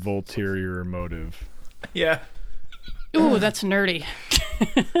as a vulterior motive. Yeah. Ooh, that's nerdy.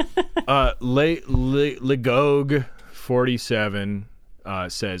 Legog 47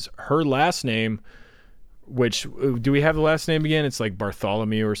 says her last name, which do we have the last name again? It's like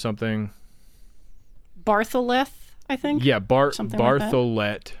Bartholomew or something. Bartholeth, I think. Yeah, Something like that.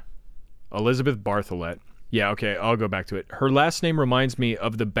 Bartholet. Elizabeth Bartholet. Yeah, okay, I'll go back to it. Her last name reminds me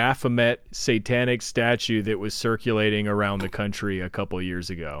of the Baphomet satanic statue that was circulating around the country a couple years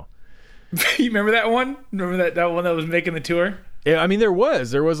ago. You remember that one? Remember that one that was making the tour? Yeah, I mean there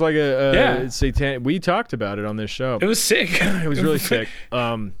was like a satanic. We talked about it on this show. It was sick. It was really sick.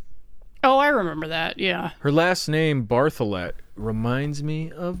 Oh, I remember that. Yeah. Her last name Bartholet reminds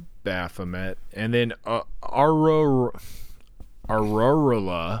me of Baphomet, and then Aurora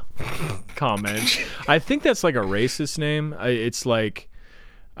comment. I think that's like a racist name. I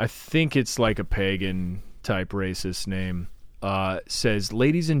think it's like a pagan type racist name. Says,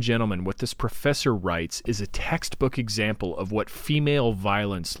 ladies and gentlemen, what this professor writes is a textbook example of what female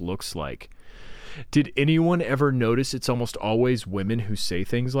violence looks like. Did anyone ever notice it's almost always women who say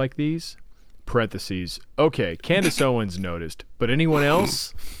things like these? Parentheses. Okay, Candace Owens noticed, but anyone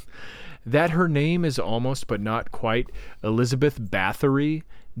else? That her name is almost but not quite Elizabeth Bathory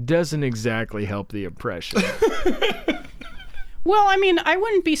doesn't exactly help the impression. Well, I mean, I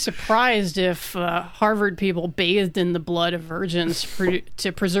wouldn't be surprised if Harvard people bathed in the blood of virgins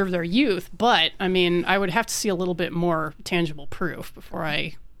to preserve their youth, but, I mean, I would have to see a little bit more tangible proof before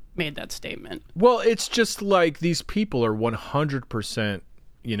I made that statement. Well, it's just like these people are 100%,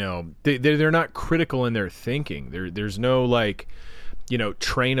 they're not critical in their thinking. There's no, like,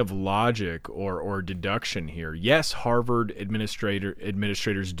 train of logic or deduction here. Yes, Harvard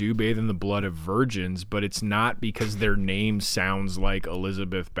administrators do bathe in the blood of virgins, but it's not because their name sounds like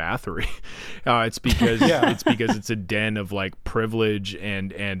Elizabeth Bathory. It's because it's a den of like privilege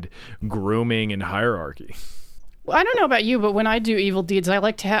and grooming and hierarchy. Well, I don't know about you, but when I do evil deeds, I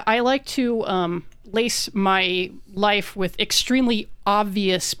like to lace my life with extremely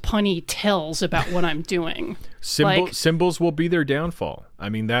obvious punny tells about what I'm doing. Symbols will be their downfall. I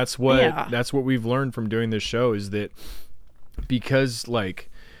mean, that's what we've learned from doing this show is that because like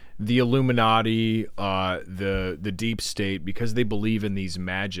the Illuminati, the deep state, because they believe in these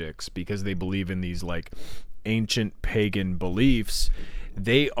magics, because they believe in these like ancient pagan beliefs,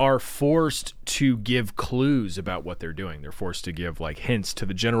 they are forced to give clues about what they're doing. They're forced to give like hints to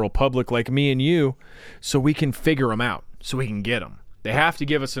the general public like me and you so we can figure them out, so we can get them. They have to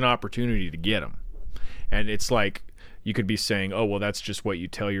give us an opportunity to get them. And it's like you could be saying, oh, well, that's just what you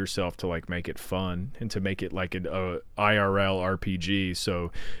tell yourself to like make it fun and to make it like a IRL RPG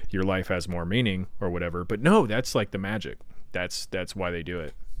so your life has more meaning or whatever. But no, that's like the magic. That's why they do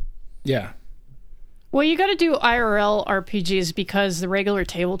it. Yeah. Well, you got to do IRL RPGs because the regular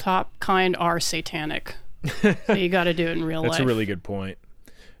tabletop kind are satanic. So you got to do it in real life. That's a really good point.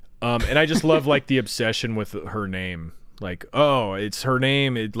 And I just love like the obsession with her name. Like, oh, it's her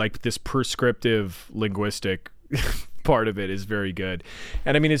name. Like this prescriptive linguistic part of it is very good.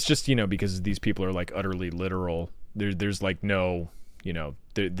 And I mean, it's just, because these people are like utterly literal. There's like no,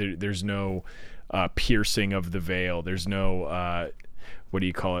 there's no piercing of the veil. There's no, what do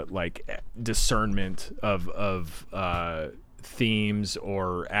you call it? Like discernment of themes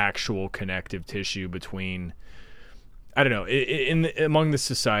or actual connective tissue between, I don't know, among the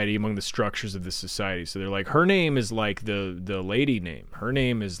society, among the structures of the society. So they're like, her name is like the lady name. Her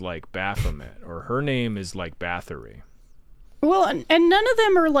name is like Baphomet, or her name is like Bathory. Well, and none of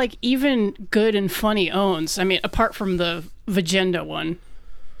them are like even good and funny owns. I mean, apart from the Vagenda one,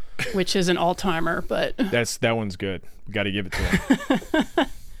 which is an all-timer, but that one's good. We got to give it to them.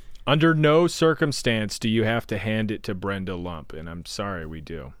 Under no circumstance do you have to hand it to Brenda Lump, and I'm sorry, we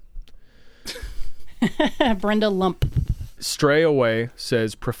do. Brenda Lump. Stray Away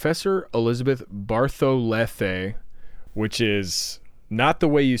says Professor Elizabeth Bartholethe, which is not the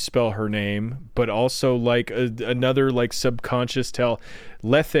way you spell her name, but also like another like subconscious tell.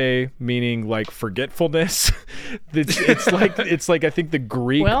 Lethe meaning like forgetfulness. it's like I think the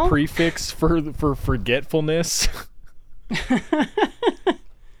Greek prefix for forgetfulness.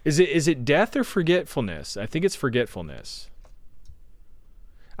 Is it death or forgetfulness? I think it's forgetfulness.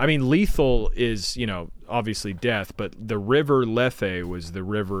 I mean, lethal is, obviously death, but the river Lethe was the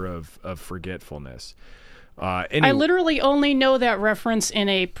river of forgetfulness. Anyway. I literally only know that reference in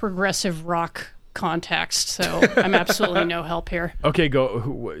a progressive rock context, so I'm absolutely no help here. Okay,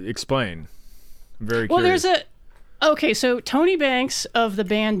 explain. I'm very curious. So Tony Banks of the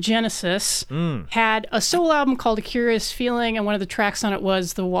band Genesis had a solo album called A Curious Feeling, and one of the tracks on it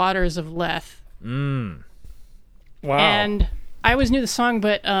was The Waters of Lethe. Wow. And I always knew the song,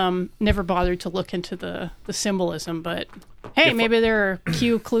 but never bothered to look into the symbolism. But hey, maybe there are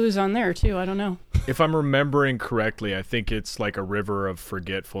Q clues on there too. I don't know. If I'm remembering correctly, I think it's like a river of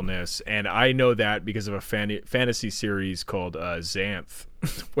forgetfulness, and I know that because of a fantasy series called Xanth,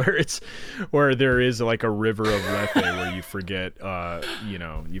 where there is like a river of Lethe where you forget,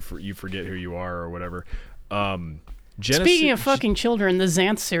 you forget who you are or whatever. Speaking of fucking children, the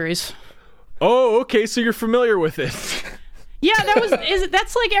Xanth series. Oh, okay, so you're familiar with it. Yeah,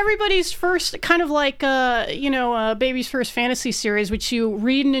 that's like everybody's first kind of like baby's first fantasy series, which you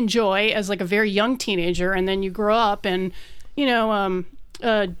read and enjoy as like a very young teenager, and then you grow up, and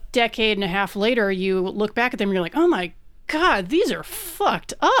a decade and a half later, you look back at them and you're like, oh my God, these are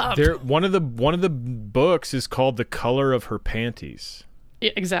fucked up. One of the books is called The Color of Her Panties.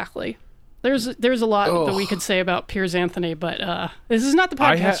 Yeah, exactly. There's a lot that we could say about Piers Anthony, but this is not the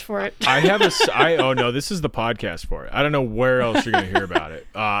podcast for it. This is the podcast for it. I don't know where else you're going to hear about it.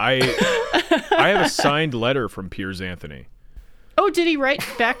 I have a signed letter from Piers Anthony. Oh, did he write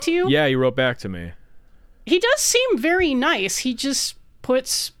back to you? Yeah, he wrote back to me. He does seem very nice. He just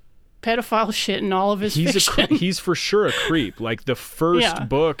puts pedophile shit in all of his fiction. He's for sure a creep. Like the first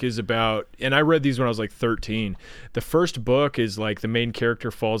book is about, and I read these when I was like 13. The first book is like the main character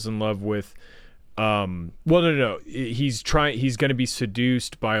falls in love with he's going to be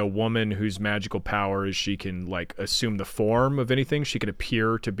seduced by a woman whose magical power is she can like assume the form of anything. She can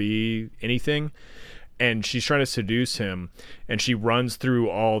appear to be anything, and she's trying to seduce him, and she runs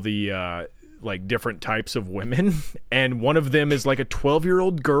through all the like different types of women, and one of them is like a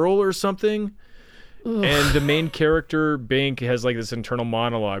 12-year-old girl or something. Ugh. And the main character Bank has like this internal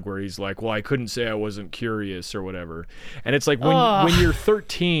monologue where he's like, well, I couldn't say I wasn't curious or whatever. And it's like when you're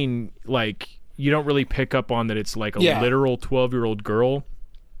 13, like you don't really pick up on that it's like a literal 12-year-old girl,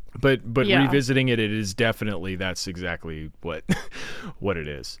 but revisiting it is definitely, that's exactly what it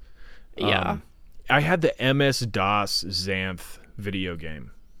is. Yeah. I had the MS-DOS Xanth video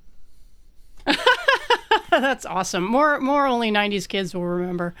game. That's awesome. More only 90s kids will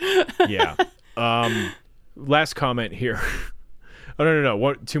remember. Yeah. Last comment here. Oh,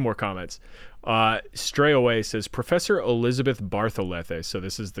 no. Two more comments. Stray Away says, Professor Elizabeth Bartholethe. So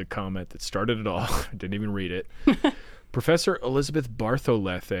this is the comment that started it all. I didn't even read it. Professor Elizabeth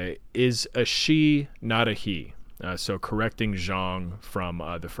Bartholethe is a she, not a he. So correcting Zhang from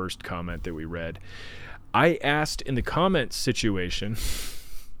the first comment that we read. I asked in the comments situation,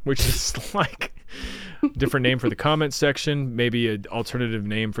 which is like different name for the comment section, maybe an alternative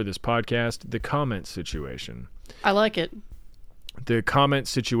name for this podcast, the comment situation. I like it. The comment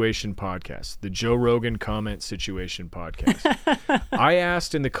situation podcast, the Joe Rogan comment situation podcast. I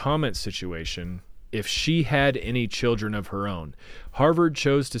asked in the comment situation if she had any children of her own. Harvard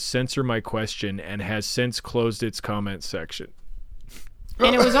chose to censor my question and has since closed its comment section.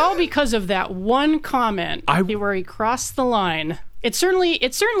 And it was all because of that one comment where he crossed the line. It certainly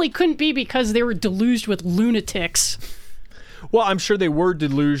couldn't be because they were deluged with lunatics. Well, I'm sure they were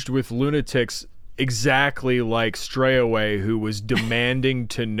deluged with lunatics, exactly like Stray Away, who was demanding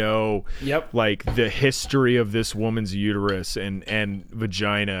to know like the history of this woman's uterus and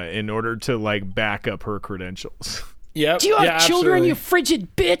vagina in order to like back up her credentials. Yep. Do you have children, you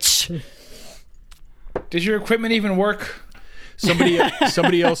frigid bitch? Does your equipment even work?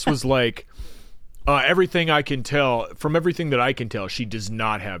 Somebody else was like, everything I can tell, from everything that I can tell, she does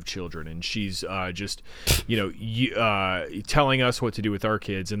not have children, and she's just, telling us what to do with our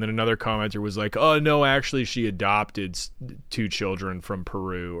kids. And then another commenter was like, oh no, actually she adopted 2 children from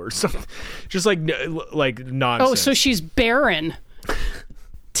Peru or something, just like nonsense. Oh, so she's barren.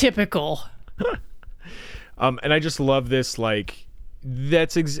 Typical. And I just love this. Like,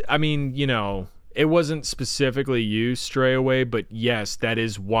 that's it wasn't specifically you, Stray Away, but yes, that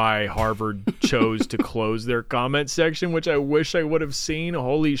is why Harvard chose to close their comment section, which I wish I would have seen.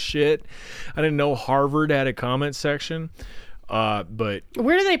 Holy shit. I didn't know Harvard had a comment section. But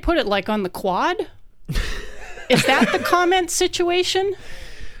where do they put it? Like on the quad? Is that the comment situation?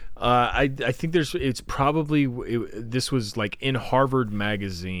 I think this was like in Harvard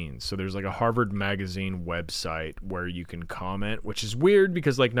Magazine. So there's like a Harvard Magazine website where you can comment, which is weird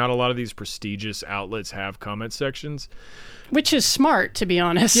because like not a lot of these prestigious outlets have comment sections. Which is smart, to be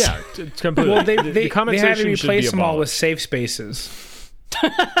honest. Yeah, it's completely. Well, the comment they had to section should be replace them all with abolished. safe spaces.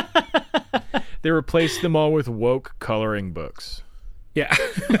 They replaced them all with woke coloring books. Yeah.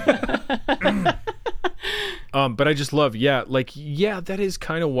 But I just love, that is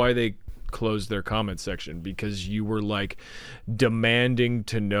kind of why they closed their comment section, because you were like demanding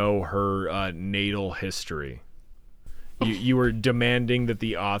to know her natal history. You were demanding that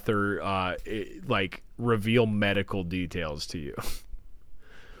the author reveal medical details to you.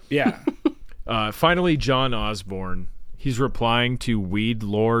 Yeah. Finally, John Osborne. He's replying to Weed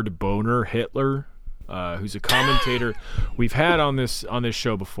Lord Boner Hitler, who's a commentator we've had on this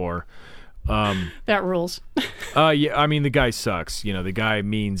show before. That rules. Yeah, I mean the guy sucks. You know, the guy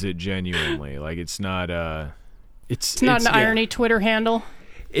means it genuinely. Like it's not it's not an irony Twitter handle.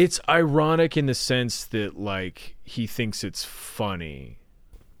 It's ironic in the sense that like he thinks it's funny,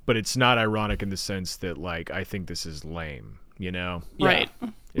 but it's not ironic in the sense that like I think this is lame, you know? Right.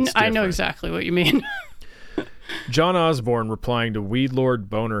 It's I know different. exactly what you mean. John Osborne, replying to Weed Lord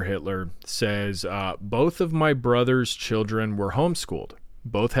Boner Hitler, says, both of my brother's children were homeschooled.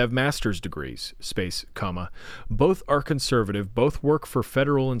 Both have master's degrees, both are conservative, both work for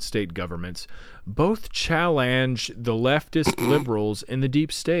federal and state governments, both challenge the leftist liberals in the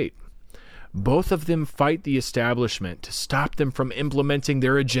deep state. Both of them fight the establishment to stop them from implementing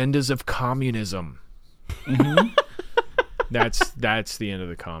their agendas of communism. Mm-hmm. That's the end of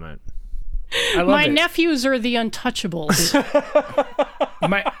the comment. I love My it. nephews are the untouchables.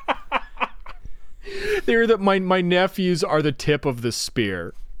 My nephews are the tip of the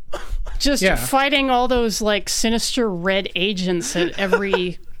spear. Just fighting all those like sinister red agents at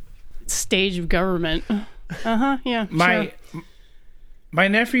every stage of government. Yeah. My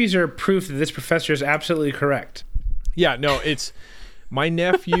nephews are proof that this professor is absolutely correct. Yeah, no, it's my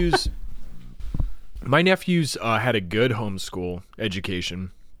nephews. My nephews had a good homeschool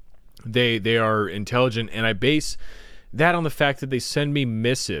education. They are intelligent, and I base that on the fact that they send me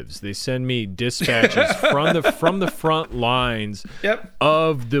missives. They send me dispatches from the front lines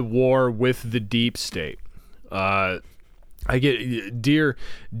of the war with the deep state. I get dear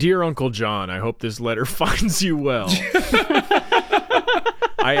Uncle John, I hope this letter finds you well.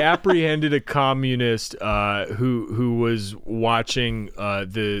 I apprehended a communist who was watching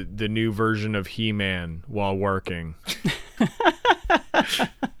the new version of He-Man while working.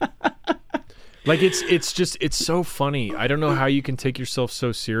 Like it's so funny. I don't know how you can take yourself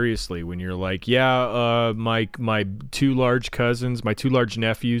so seriously when you're like, my two large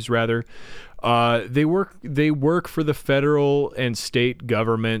nephews rather, they work for the federal and state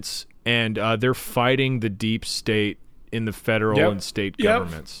governments, and they're fighting the deep state in the federal and state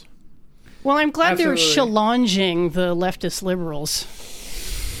governments. Well, I'm glad Absolutely. they're challenging the leftist liberals.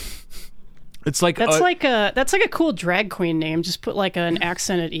 It's like that's like a cool drag queen name. Just put like an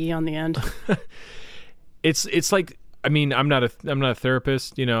accented E on the end. It's like, I mean, I'm not a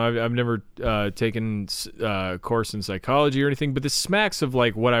therapist, you know. I've never taken a course in psychology or anything, but this smacks of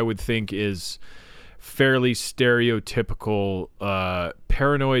like what I would think is fairly stereotypical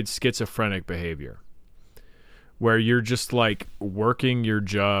paranoid schizophrenic behavior, where you're just like working your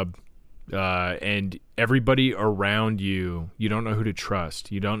job. And everybody around you don't know who to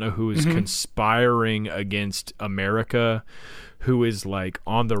trust. You don't know who is conspiring against America, who is like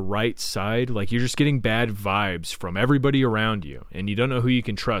on the right side. Like you're just getting bad vibes from everybody around you, and you don't know who you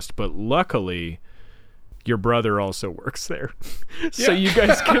can trust. But luckily, your brother also works there. So you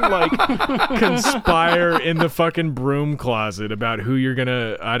guys can like conspire in the fucking broom closet about who you're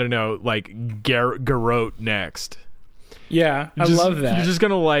gonna, I don't know, like garrote next. Yeah, I love that. You're just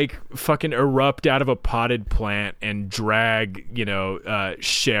gonna like fucking erupt out of a potted plant and drag,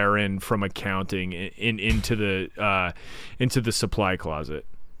 Sharon from accounting into the supply closet.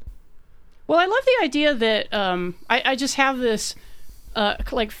 Well, I love the idea that I just have this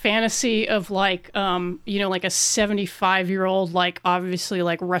like fantasy of like like a 75-year-old, like obviously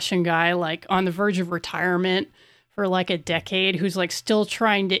like Russian guy, like on the verge of retirement for like a decade, who's like still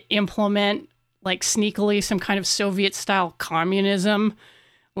trying to implement like sneakily some kind of Soviet style communism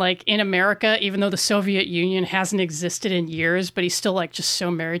like in America, even though the Soviet Union hasn't existed in years, but he's still like just so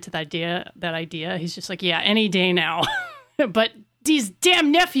married to that idea. He's just like, yeah, any day now. But these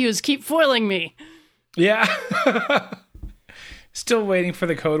damn nephews keep foiling me. Yeah. Still waiting for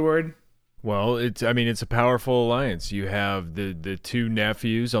the code word. Well, it's a powerful alliance. You have the two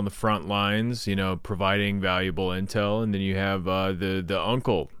nephews on the front lines, providing valuable intel, and then you have the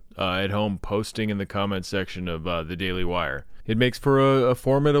uncle at home posting in the comment section of the Daily Wire. It makes for a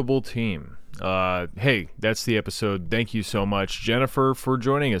formidable team. Hey, that's the episode. Thank you so much, Jennifer, for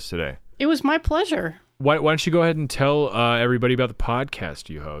joining us today. It was my pleasure. Why don't you go ahead and tell everybody about the podcast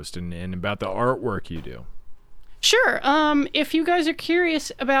you host and about the artwork you do? Sure. If you guys are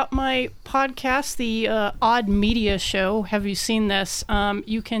curious about my podcast, the Odd Media Show, Have You Seen This?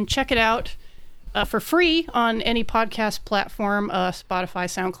 You can check it out for free on any podcast platform, Spotify,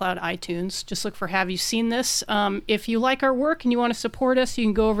 SoundCloud, iTunes. Just look for Have You Seen This? If you like our work and you want to support us, you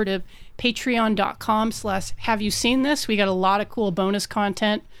can go over to patreon.com/Have You Seen This? We got a lot of cool bonus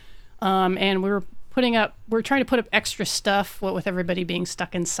content, and we're trying to put up extra stuff, what with everybody being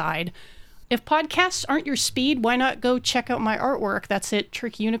stuck inside. If podcasts aren't your speed, why not go check out my artwork? That's at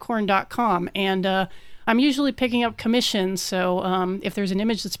trickunicorn.com. And I'm usually picking up commissions, so if there's an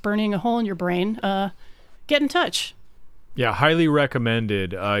image that's burning a hole in your brain, get in touch. Yeah, highly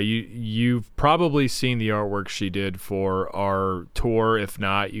recommended. You've probably seen the artwork she did for our tour. If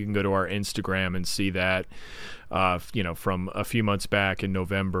not, you can go to our Instagram and see that. From a few months back in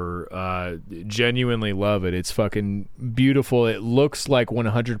November. Genuinely love it. It's fucking beautiful. It looks like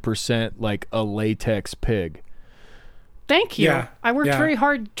 100% like a latex pig. Thank you. Yeah, I worked very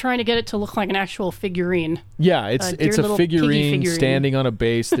hard trying to get it to look like an actual figurine. Yeah, it's a figurine standing on a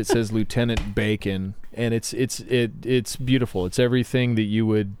base that says Lieutenant Bacon, and it's beautiful. It's everything that you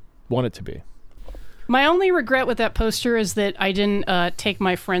would want it to be. My only regret with that poster is that I didn't take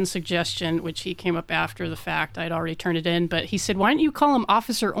my friend's suggestion, which he came up after the fact. I'd already turned it in, but he said, "Why don't you call him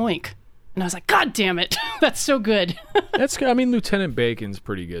Officer Oink?" And I was like, "God damn it, that's so good." Lieutenant Bacon's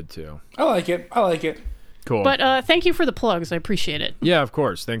pretty good too. I like it. Cool. But thank you for the plugs. I appreciate it. Yeah, of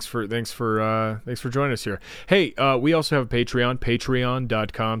course. Thanks for joining us here. Hey, we also have a Patreon,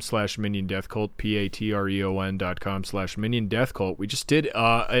 patreon.com/Minion Death Cult, patreon.com/Minion Death Cult. We just did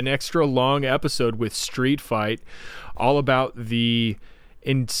an extra long episode with Street Fight, all about the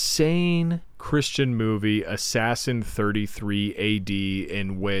insane Christian movie Assassin 33 AD,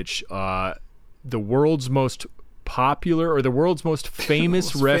 in which the world's most popular or the world's most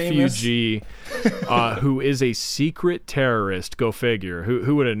famous refugee who is a secret terrorist, go figure,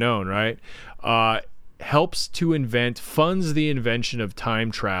 who would have known, right, funds the invention of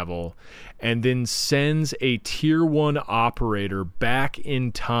time travel, and then sends a tier 1 operator back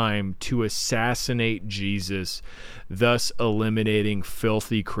in time to assassinate Jesus, thus eliminating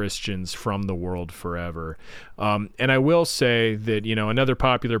filthy Christians from the world forever. And I will say that, another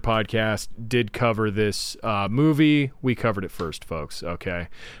popular podcast did cover this movie. We covered it first, folks. Okay.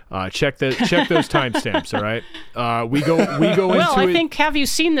 Check those timestamps. All right. We go into Well, I think Have You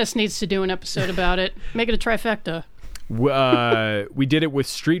Seen This needs to do an episode about it. Make it a trifecta. We did it with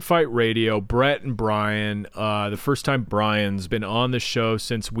Street Fight Radio, Brett and Brian. The first time Brian's been on the show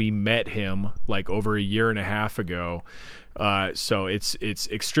since we met him like over a year and a half ago. So it's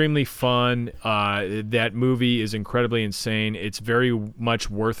extremely fun. That movie is incredibly insane. It's very much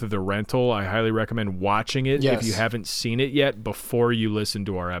worth the rental. I highly recommend watching it if you haven't seen it yet before you listen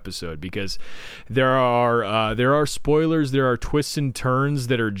to our episode, because there are spoilers, there are twists and turns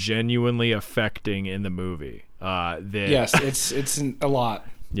that are genuinely affecting in the movie. It's a lot.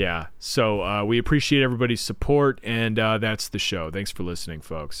 Yeah. So we appreciate everybody's support, and that's the show. Thanks for listening,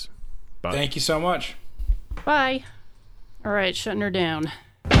 folks. Bye. Thank you so much. Bye. All right, shutting her down.